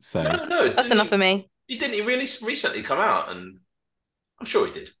assumed it. So No. That's enough for me. He really recently come out, and I'm sure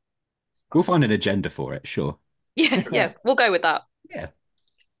he did. we'll find an agenda for it, sure. Yeah, we'll go with that. Yeah.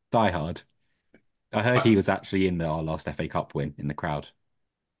 Die Hard. I heard he was actually in our last FA Cup win in the crowd.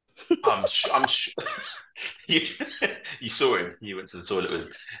 I'm sure. You saw him. You went to the toilet with him.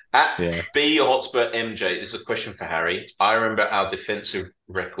 At B Hotspur MJ, this is a question for Harry. I remember our defensive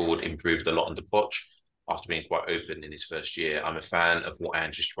record improved a lot under Poch after being quite open in his first year. I'm a fan of what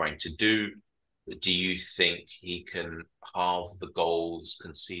Ange is trying to do. Do you think he can halve the goals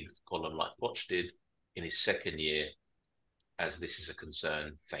conceded column like Poch did in his second year? As this is a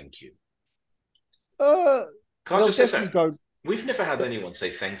concern. Thank you. Can I just say go? We've never had anyone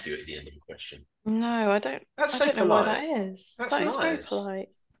say thank you at the end of a question. No, I don't. That's I so don't know why polite. that is. That's That is very nice. polite.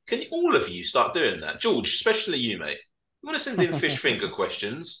 Can all of you start doing that? George, especially you, mate. You want to send in fish finger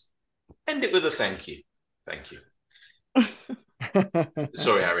questions? End it with a thank you. Thank you.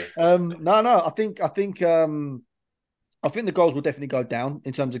 Sorry, Harry. No. I think the goals will definitely go down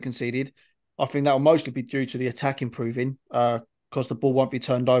in terms of conceded. I think that will mostly be due to the attack improving, because the ball won't be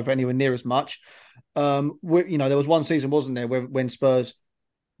turned over anywhere near as much. There was one season, wasn't there, when Spurs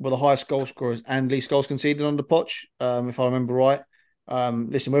were the highest goal scorers and least goals conceded on the Poch, if I remember right.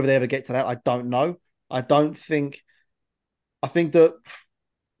 Listen, whether they ever get to that, I don't know. I think that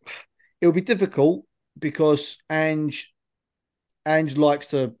it will be difficult because Ange likes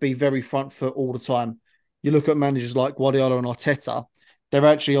to be very front foot all the time. You look at managers like Guardiola and Arteta, they're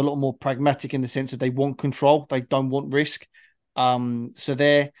actually a lot more pragmatic in the sense that they want control. They don't want risk. So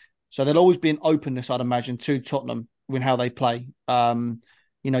there'll always be an openness, I'd imagine, to Tottenham in how they play.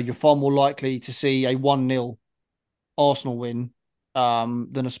 You're far more likely to see a 1-0 Arsenal win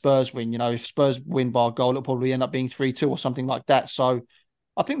than a Spurs win. If Spurs win by a goal, it'll probably end up being 3-2 or something like that. So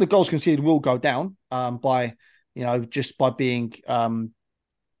I think the goals conceded will go down by being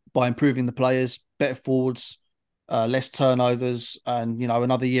by improving the players, better forwards, less turnovers, and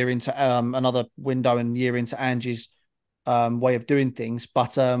another window and year into Ange's way of doing things.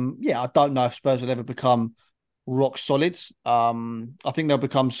 But I don't know if Spurs will ever become rock solid. I think they'll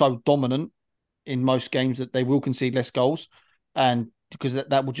become so dominant in most games that they will concede less goals, and because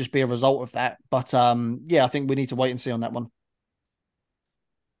that will just be a result of that. But I think we need to wait and see on that one.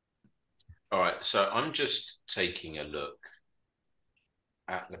 All right, so I'm just taking a look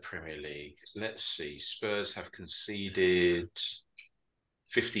at the Premier League. Let's see. Spurs have conceded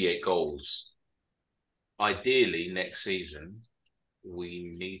 58 goals. Ideally, next season,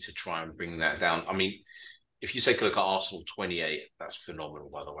 we need to try and bring that down. I mean, if you take a look at Arsenal, 28, that's phenomenal,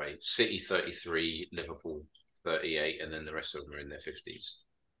 by the way. City, 33, Liverpool, 38, and then the rest of them are in their 50s.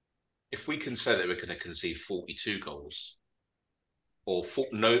 If we can say that we're going to concede 42 goals, or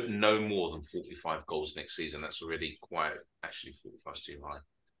no more than 45 goals next season, that's already actually 45 is too high.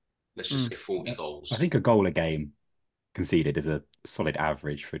 Let's just say 40 goals. I think a goal a game conceded is a solid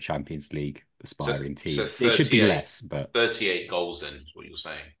average for a Champions League aspiring team. So it should be less, but 38 goals then is what you're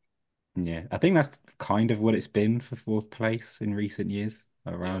saying. Yeah, I think that's kind of what it's been for fourth place in recent years,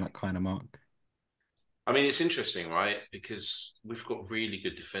 around that kind of mark. I mean, it's interesting, right? Because we've got really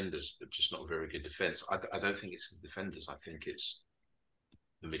good defenders, but just not very good defense. I don't think it's the defenders. I think it's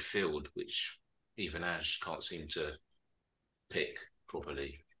the midfield, which even Ash can't seem to pick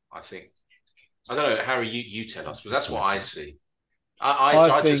properly. I don't know, Harry, you tell us, but that's what I see.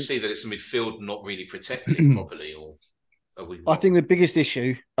 I just see that it's the midfield not really protected properly, or are we wrong? I think the biggest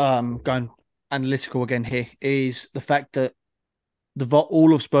issue, going analytical again here, is the fact that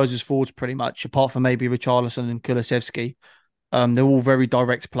all of Spurs' forwards, pretty much, apart from maybe Richarlison and Kulusevski, they're all very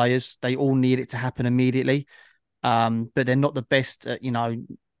direct players. They all need it to happen immediately. But they're not the best at,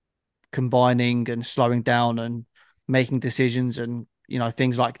 combining and slowing down and making decisions and,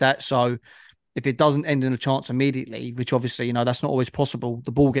 things like that. So if it doesn't end in a chance immediately, which obviously, that's not always possible,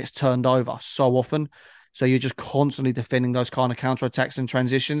 the ball gets turned over so often. So you're just constantly defending those kind of counterattacks and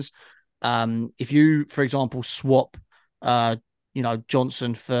transitions. If you, for example, swap,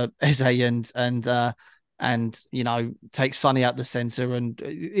 Johnson for Eze and take Sonny out the centre, and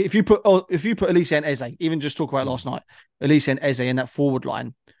if you put Elise and Eze, even just talk about last night, Elise and Eze in that forward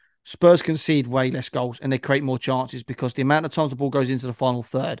line, Spurs concede way less goals and they create more chances because the amount of times the ball goes into the final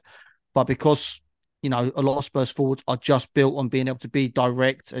third, but because a lot of Spurs forwards are just built on being able to be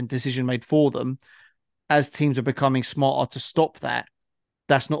direct and decision made for them. As teams are becoming smarter to stop that,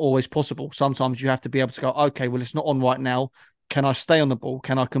 that's not always possible. Sometimes you have to be able to go, okay, well, it's not on right now. Can I stay on the ball?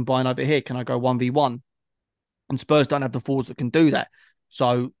 Can I combine over here? Can I go 1v1? And Spurs don't have the forwards that can do that.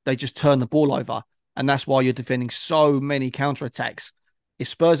 So they just turn the ball over. And that's why you're defending so many counterattacks. If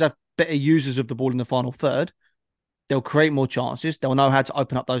Spurs have better users of the ball in the final third, they'll create more chances. They'll know how to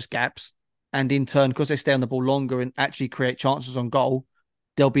open up those gaps. And in turn, because they stay on the ball longer and actually create chances on goal,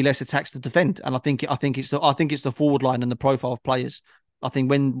 there'll be less attacks to defend. And I think it's the forward line and the profile of players. I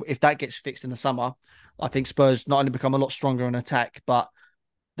think if that gets fixed in the summer, I think Spurs not only become a lot stronger in attack, but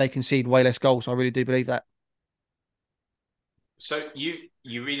they concede way less goals. I really do believe that. So you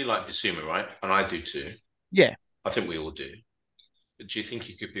really like Bissouma, right? And I do too. Yeah. I think we all do. But do you think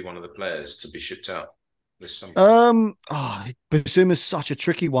he could be one of the players to be shipped out this summer? Bissouma's such a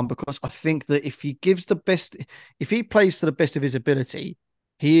tricky one because I think that if he plays to the best of his ability,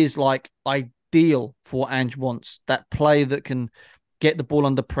 he is like ideal for what Ange wants. That play that can get the ball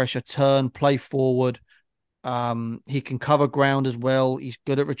under pressure, turn, play forward. He can cover ground as well. He's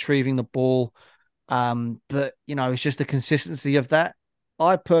good at retrieving the ball. But it's just the consistency of that.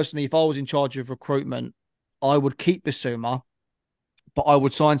 I personally, if I was in charge of recruitment, I would keep Bissouma, but I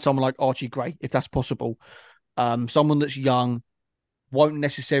would sign someone like Archie Gray if that's possible. Someone that's young, won't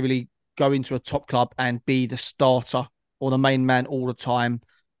necessarily go into a top club and be the starter or the main man all the time,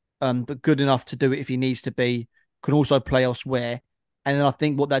 but good enough to do it if he needs to be. Can also play elsewhere, and then I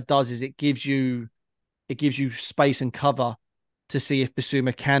think what that does is it gives you space and cover to see if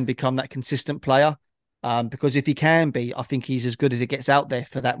Bissouma can become that consistent player. Because if he can be, I think he's as good as it gets out there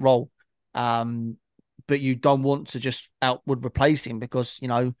for that role. But you don't want to just outward replace him because,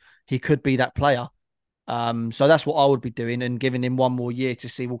 he could be that player. So that's what I would be doing and giving him one more year to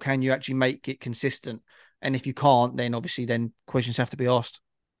see, well, can you actually make it consistent? And if you can't, then obviously then questions have to be asked.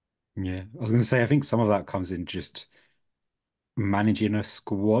 Yeah, I was going to say, I think some of that comes in just managing a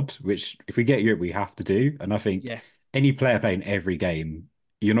squad, which if we get Europe, we have to do. And I think Yeah. any player playing every game,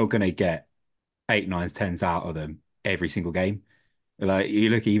 you're not going to get eight, nines, tens out of them every single game. Like you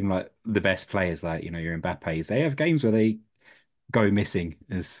look even like the best players, like your Mbappe's, they have games where they go missing,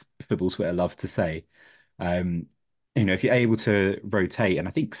 as football Twitter loves to say. Um, if you're able to rotate, and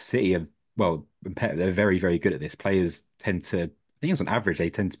I think City are well, Pep, they're very, very good at this. Players tend to, I think it's on average, they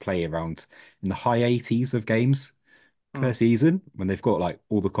tend to play around in the high 80s of games per Mm. season when they've got like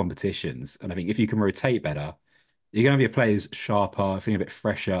all the competitions. And I think if you can rotate better, you're gonna have your players sharper, feeling a bit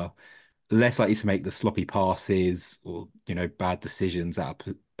fresher, less likely to make the sloppy passes or bad decisions out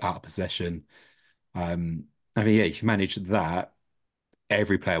of possession. I mean, yeah, if you manage that,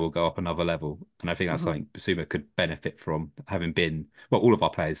 every player will go up another level, and I think that's Mhm. something Basuma could benefit from having been. Well, all of our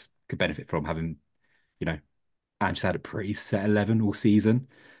players could benefit from having, you know, and just had a pretty set 11 all season.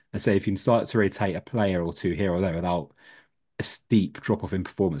 And so if you can start to rotate a player or two here or there without a steep drop off in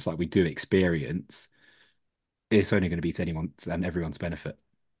performance like we do experience, it's only going to be to anyone's and everyone's benefit.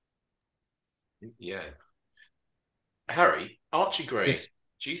 Yeah. Harry, Archie Yes. Gray,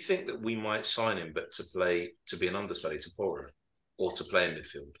 do you think that we might sign him, but to be an understudy to Pora or to play in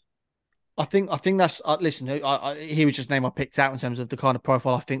midfield? I think that's listen. He was just name I picked out in terms of the kind of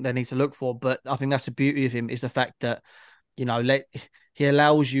profile I think they need to look for. But I think that's the beauty of him is the fact that he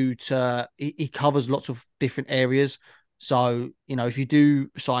allows you to he covers lots of different areas. So if you do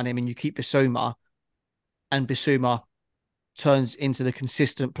sign him and you keep Bissouma and Bissouma turns into the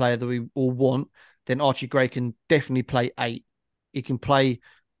consistent player that we all want, then Archie Gray can definitely play eight. He can play.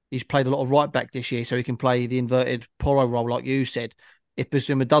 He's played a lot of right back this year, so he can play the inverted Poro role, like you said. If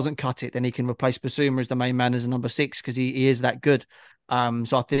Basuma doesn't cut it, then he can replace Basuma as the main man as a number six because he is that good.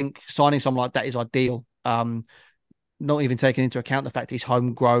 So I think signing someone like that is ideal. Not even taking into account the fact he's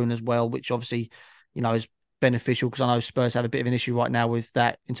homegrown as well, which obviously, is beneficial because I know Spurs have a bit of an issue right now with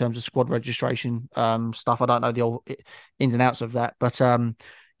that in terms of squad registration stuff. I don't know the old ins and outs of that, but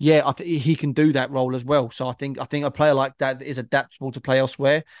yeah, I think he can do that role as well. So I think a player like that is adaptable to play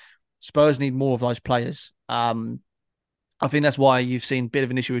elsewhere. Spurs need more of those players. I think that's why you've seen a bit of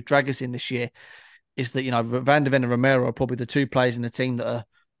an issue with Dragusin this year. Is that Van der Ven and Romero are probably the two players in the team that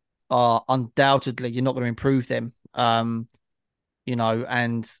are undoubtedly you're not going to improve them. And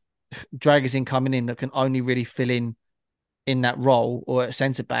Dragusin coming in that can only really fill in that role or at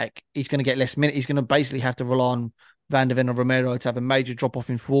centre back, he's going to get less minutes. He's going to basically have to rely on Van der Ven or Romero to have a major drop off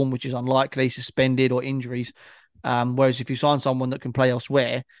in form, which is unlikely, suspended or injuries. Whereas if you sign someone that can play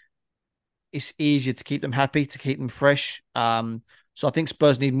elsewhere, it's easier to keep them happy, to keep them fresh. So I think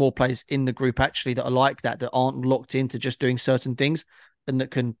Spurs need more players in the group actually that are like that aren't locked into just doing certain things and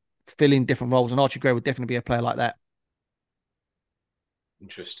that can fill in different roles. And Archie Gray would definitely be a player like that.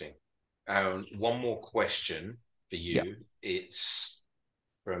 Interesting. One more question for you. Yeah. It's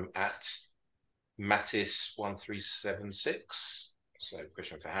from at Mattis1376. So,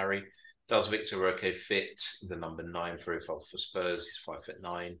 question for Harry: does Victor Roque fit the number 9 profile for Spurs? He's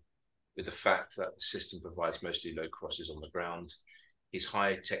 5'9". With the fact that the system provides mostly low crosses on the ground, his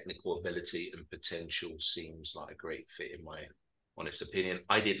high technical ability and potential seems like a great fit in my honest opinion.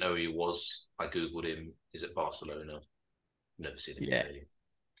 I didn't know who he was. I googled him. Is at Barcelona. Never seen him. Yeah. Really.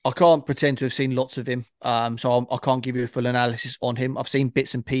 I can't pretend to have seen lots of him, so I can't give you a full analysis on him. I've seen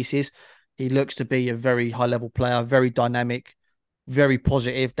bits and pieces. He looks to be a very high-level player, very dynamic, very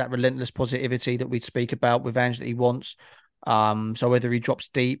positive, that relentless positivity that we'd speak about with Ange that he wants. So whether he drops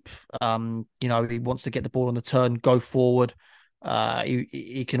deep, he wants to get the ball on the turn, go forward.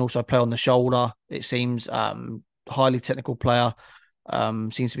 He can also play on the shoulder. It seems highly technical player.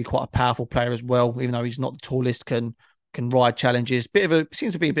 Seems to be quite a powerful player as well, even though he's not the tallest. Can ride challenges.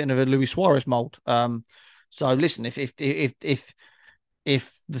 Seems to be a bit of a Luis Suarez mold. So listen, if the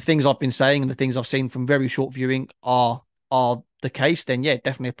things I've been saying and the things I've seen from very short viewing are the case, then yeah,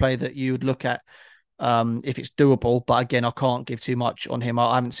 definitely a player that you would look at if it's doable. But again, I can't give too much on him.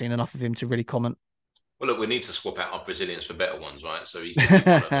 I haven't seen enough of him to really comment. Well, look, we need to swap out our Brazilians for better ones, right? So he could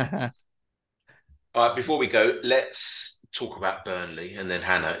be one of them. All right, before we go, let's talk about Burnley, and then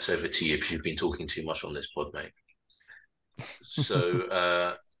Hannah, it's over to you because you've been talking too much on this pod, mate.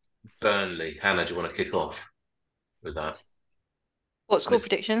 So, Burnley, Hannah, do you want to kick off with that? What score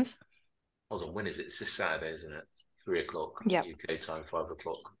predictions? Hold on, when is it? It's this Saturday, isn't it? 3:00 Yep. UK time,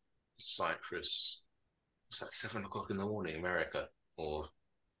 5:00 Cyprus. Is that 7:00 in the morning, America, or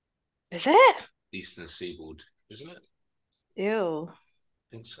Is it? Eastern Seaboard, isn't it? Ew. I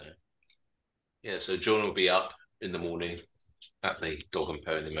think so. Yeah, so John will be up in the morning at the Dog and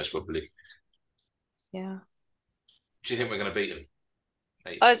Pony, most probably. Yeah. Do you think we're going to beat them?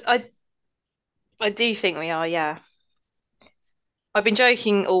 I do think we are, yeah. I've been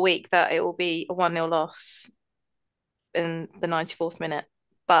joking all week that it will be a 1-0 loss in the 94th minute,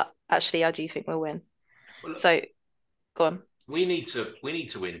 but actually I do think we'll win. Well, look, so go on. We need to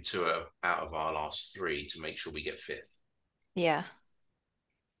win 2 out of our last 3 to make sure we get 5th. Yeah.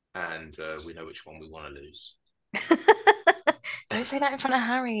 And we know which one we want to lose. Don't say that in front of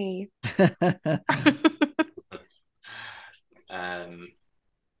Harry.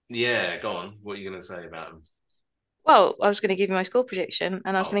 Yeah, go on. What are you going to say about them? Well, I was going to give you my score prediction,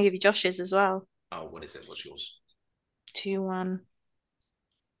 and I was going to give you Josh's as well. Oh, what is it? What's yours? 2-1.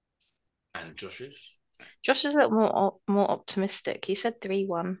 And Josh's? Josh is a little more optimistic. He said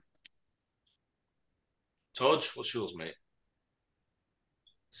 3-1. Todge, what's yours, mate?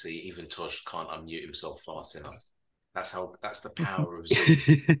 See, even Tosh can't unmute himself fast enough. That's the power of Zoom.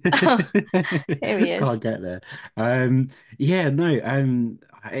 Here he is. Can't get there. Yeah, no,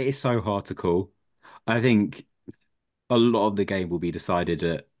 it is so hard to call. I think a lot of the game will be decided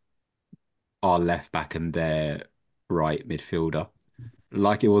at our left back and their right midfielder,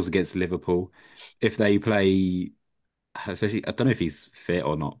 like it was against Liverpool. If they play, especially, I don't know if he's fit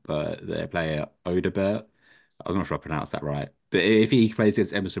or not, but their player Odebert, I'm not sure I pronounced that right. But if he plays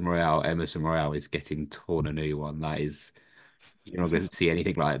against Emerson Royale is getting torn a new one. That is, you're not going to see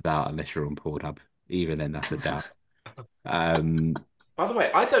anything like that unless you're on Pornhub. Even then, that's a doubt. By the way,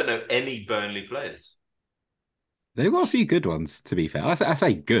 I don't know any Burnley players. They've got a few good ones, to be fair. I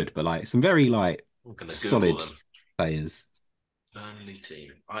say good, but like some very like solid players. Burnley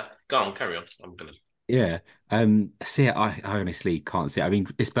team. Go on, carry on. I'm gonna. Yeah. See, I honestly can't see it. I mean,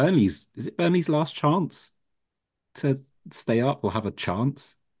 is it Burnley's last chance to stay up or have a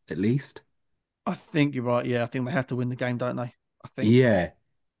chance at least? I think you're right. Yeah, I think they have to win the game, don't they? I think. Yeah,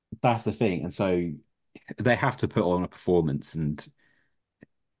 that's the thing. And so they have to put on a performance, and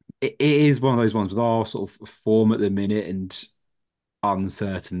it is one of those ones with our sort of form at the minute and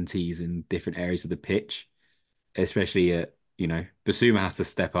uncertainties in different areas of the pitch, especially Basuma has to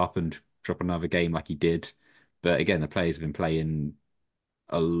step up and drop another game like he did. But again, the players have been playing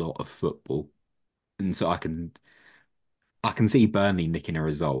a lot of football. And so I can see Burnley nicking a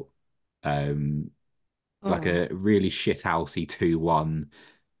result. Like a really shithousey 2-1.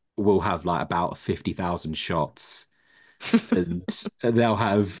 We'll have like about 50,000 shots. And they'll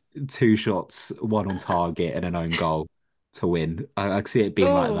have 2 shots, 1 on target and an own goal to win. I can see it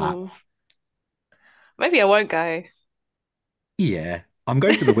being like that. Maybe I won't go. Yeah. I'm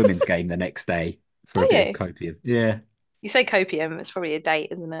going to the women's game the next day for a bit of copium. Yeah. You say copium, it's probably a date,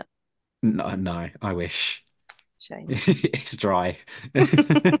 isn't it? No, I wish. Shame. It's dry. I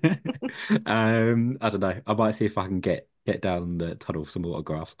don't know. I might see if I can get down the tunnel for some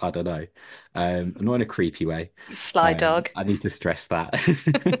autographs. I don't know. Not in a creepy way. Sly dog. I need to stress that.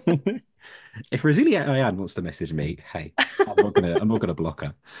 If Roselia Ayan wants to message me, hey, I'm not gonna block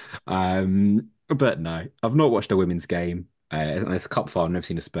her. But no, I've not watched a women's game. There's a cup final. I've never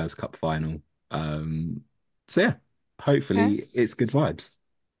seen a Spurs Cup final. So yeah, hopefully it's good vibes.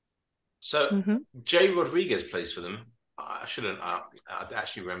 So Jay Rodriguez plays for them. I shouldn't. I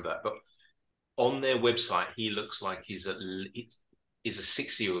actually remember that, but on their website, he looks like he's a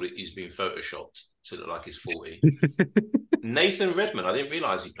 60-year-old who's been photoshopped to look like he's 40. Nathan Redmond, I didn't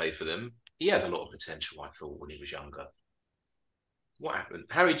realize he played for them. He had a lot of potential, I thought, when he was younger. What happened?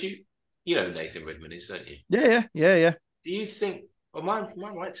 Harry, you know who Nathan Redmond is, don't you? Yeah. Do you think, am I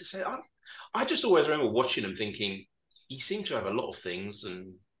right to say, I just always remember watching him thinking, he seemed to have a lot of things,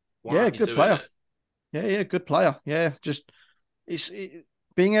 and good player. Yeah, good player. Yeah, just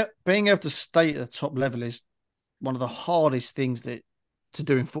being able to stay at the top level is one of the hardest things to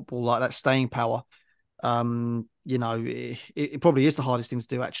do in football, like that staying power. It probably is the hardest thing to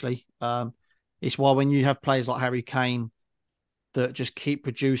do, actually. It's why when you have players like Harry Kane that just keep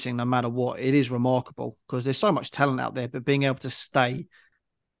producing no matter what, it is remarkable because there's so much talent out there, but being able to stay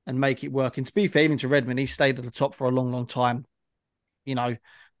and make it work. And to be fair, even to Redmond, he stayed at the top for a long, long time,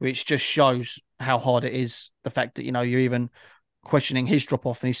 which just shows how hard it is. The fact that, you're even questioning his drop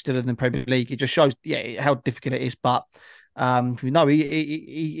off and he's still in the Premier League. It just shows, how difficult it is. But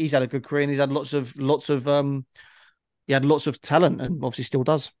he's had a good career and he's had lots of he had lots of talent and obviously still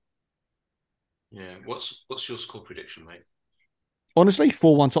does. Yeah. What's your score prediction, mate? Honestly,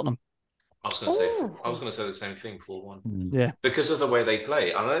 4-1 Tottenham. I was going to say the same thing, 4-1. Yeah. Because of the way they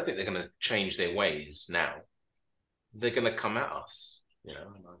play. I don't think they're going to change their ways now. They're going to come at us,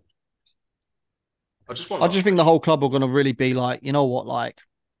 I just think the whole club are going to really be like, you know what, like,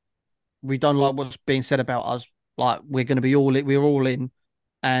 we don't like what's being said about us. Like, we're going to be we're all in.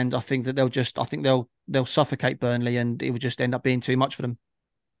 And I think that they'll suffocate Burnley and it will just end up being too much for them.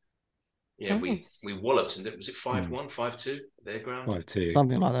 Yeah, we walloped, and was it 5-1, 5-2 their ground? 5-2.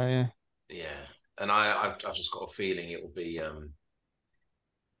 Something like that, yeah. Yeah, and I've just got a feeling it will be.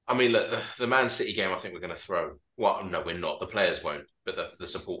 I mean, look, the Man City game, I think we're going to throw. Well, no, we're not. The players won't, but the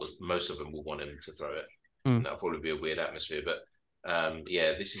supporters, most of them will want him to throw it. And that'll probably be a weird atmosphere, but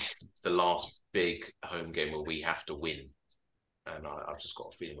this is the last big home game where we have to win, and I've just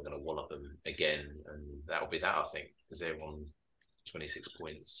got a feeling we're going to wallop them again, and that'll be that. I think because they're on 26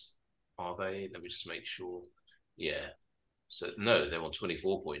 points. Are they? Let me just make sure. Yeah. So no, they're on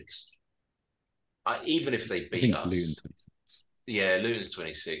 24 points. Even if they beat us, Luton 26. Yeah, Luton's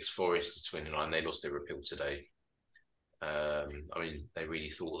 26. Forest is 29. They lost their appeal today. I mean, they really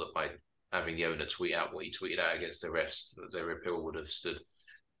thought that by having the owner tweet out what he tweeted out against the refs, that their appeal would have stood.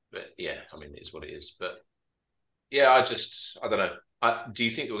 But yeah, I mean, it's what it is. But yeah, I don't know. Do you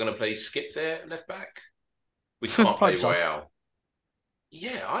think we're going to play Skip there, left back? We can't play Royale.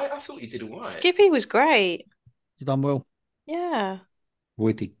 Yeah, I thought he did all right. Skippy was great. You done well. Yeah.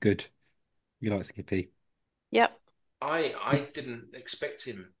 Woody, good. You like Skippy? Yep. I didn't expect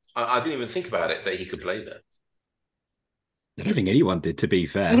him. I didn't even think about it that he could play there. I don't think anyone did, to be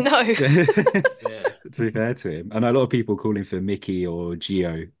fair. No. Yeah. To be fair to him. And a lot of people calling for Mickey or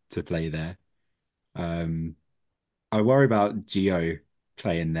Gio to play there. I worry about Gio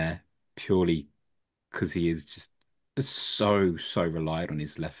playing there purely because he is just so reliant on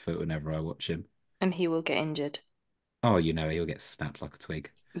his left foot whenever I watch him. And he will get injured. Oh, he'll get snapped like a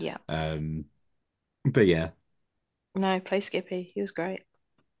twig. Yeah. But yeah. No, play Skippy. He was great.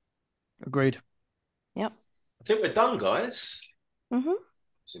 Agreed. Yep. I think we're done, guys. Mm-hmm.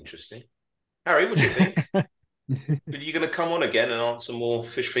 It's interesting. Harry, what do you think? Are you going to come on again and answer more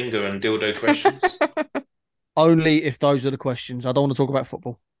fish finger and dildo questions? Only if those are the questions. I don't want to talk about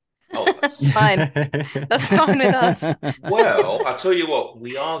football. Oh, that's fine. That's fine with us. Well, I'll tell you what,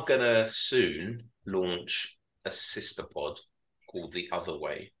 we are going to soon launch a sister pod called The Other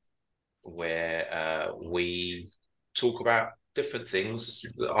Way, where we talk about different things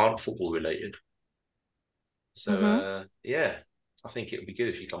that aren't football related. So, yeah, I think it would be good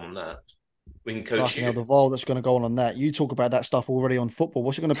if you come on that. We can coach you. The vol that's going to go on that. You talk about that stuff already on football.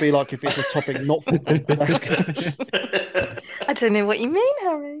 What's it going to be like if it's a topic not football? I don't know what you mean,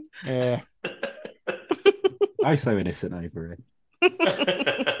 Harry. Yeah. I'm so innocent over it.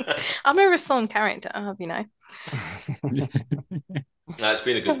 I'm a reformed character, I'll have you know. No, it's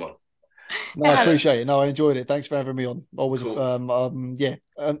been a good one. No, I appreciate it. No, I enjoyed it. Thanks for having me on. Always, cool.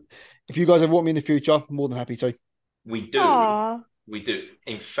 If you guys ever want me in the future, I'm more than happy to. We do. Aww. We do.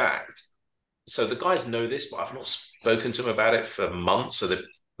 In fact, so the guys know this, but I've not spoken to them about it for months, so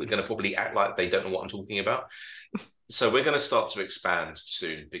we're going to probably act like they don't know what I'm talking about. So we're going to start to expand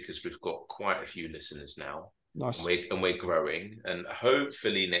soon because we've got quite a few listeners now. Nice. And we're growing, and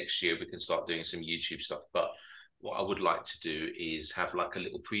hopefully next year we can start doing some YouTube stuff. But what I would like to do is have like a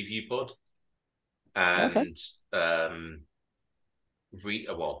little preview pod, and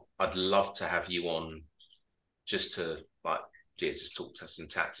I'd love to have you on just to just talk to some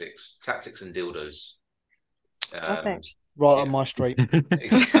tactics and dildos. Perfect. Right up my street. In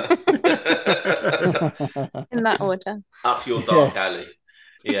that order. Up your dark alley.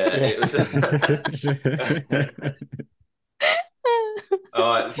 Yeah. It was.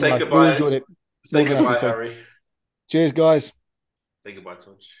 All right. Say goodbye. Really enjoyed it. Say goodbye, Harry. Cheers, guys. Say goodbye,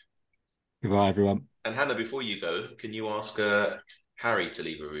 Touch. Goodbye, everyone. And Hannah, before you go, can you ask Harry to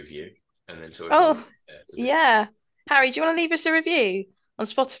leave a review and then yeah. Harry, do you want to leave us a review on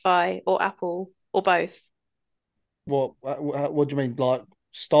Spotify or Apple or both? What do you mean? Like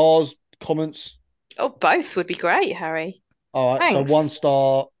stars, comments? Oh, both would be great, Harry. All right. Thanks. So 1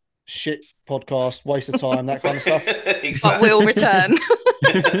 star, shit podcast, waste of time, that kind of stuff. Exactly. But we'll return.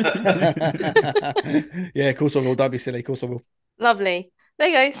 Yeah, of course I will. Don't be silly. Of course I will. Lovely. There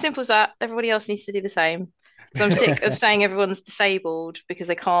you go. Simple as that. Everybody else needs to do the same. because I'm sick of saying everyone's disabled because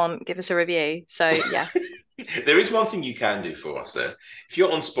they can't give us a review. So yeah. There is one thing you can do for us though. If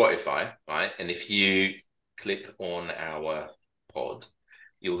you're on Spotify, right, and if you click on our pod,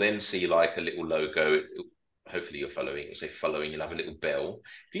 you'll then see like a little logo. Hopefully you're following. It'll say following. You'll have a little bell.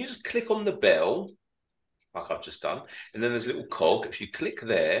 If you just click on the bell, like I've just done, and then there's a little cog. If you click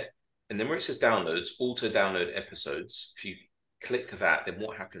there, and then where it says downloads, auto download episodes. If you click that, then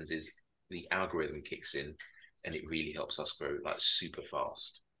what happens is the algorithm kicks in, and it really helps us grow like super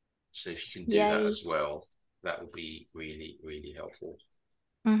fast. So if you can do that as well, that will be really, really helpful.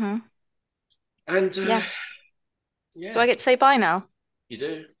 Mm-hmm. And yeah. Yeah. Do I get to say bye now? You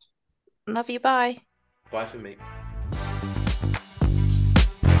do. Love you. Bye. Bye for me.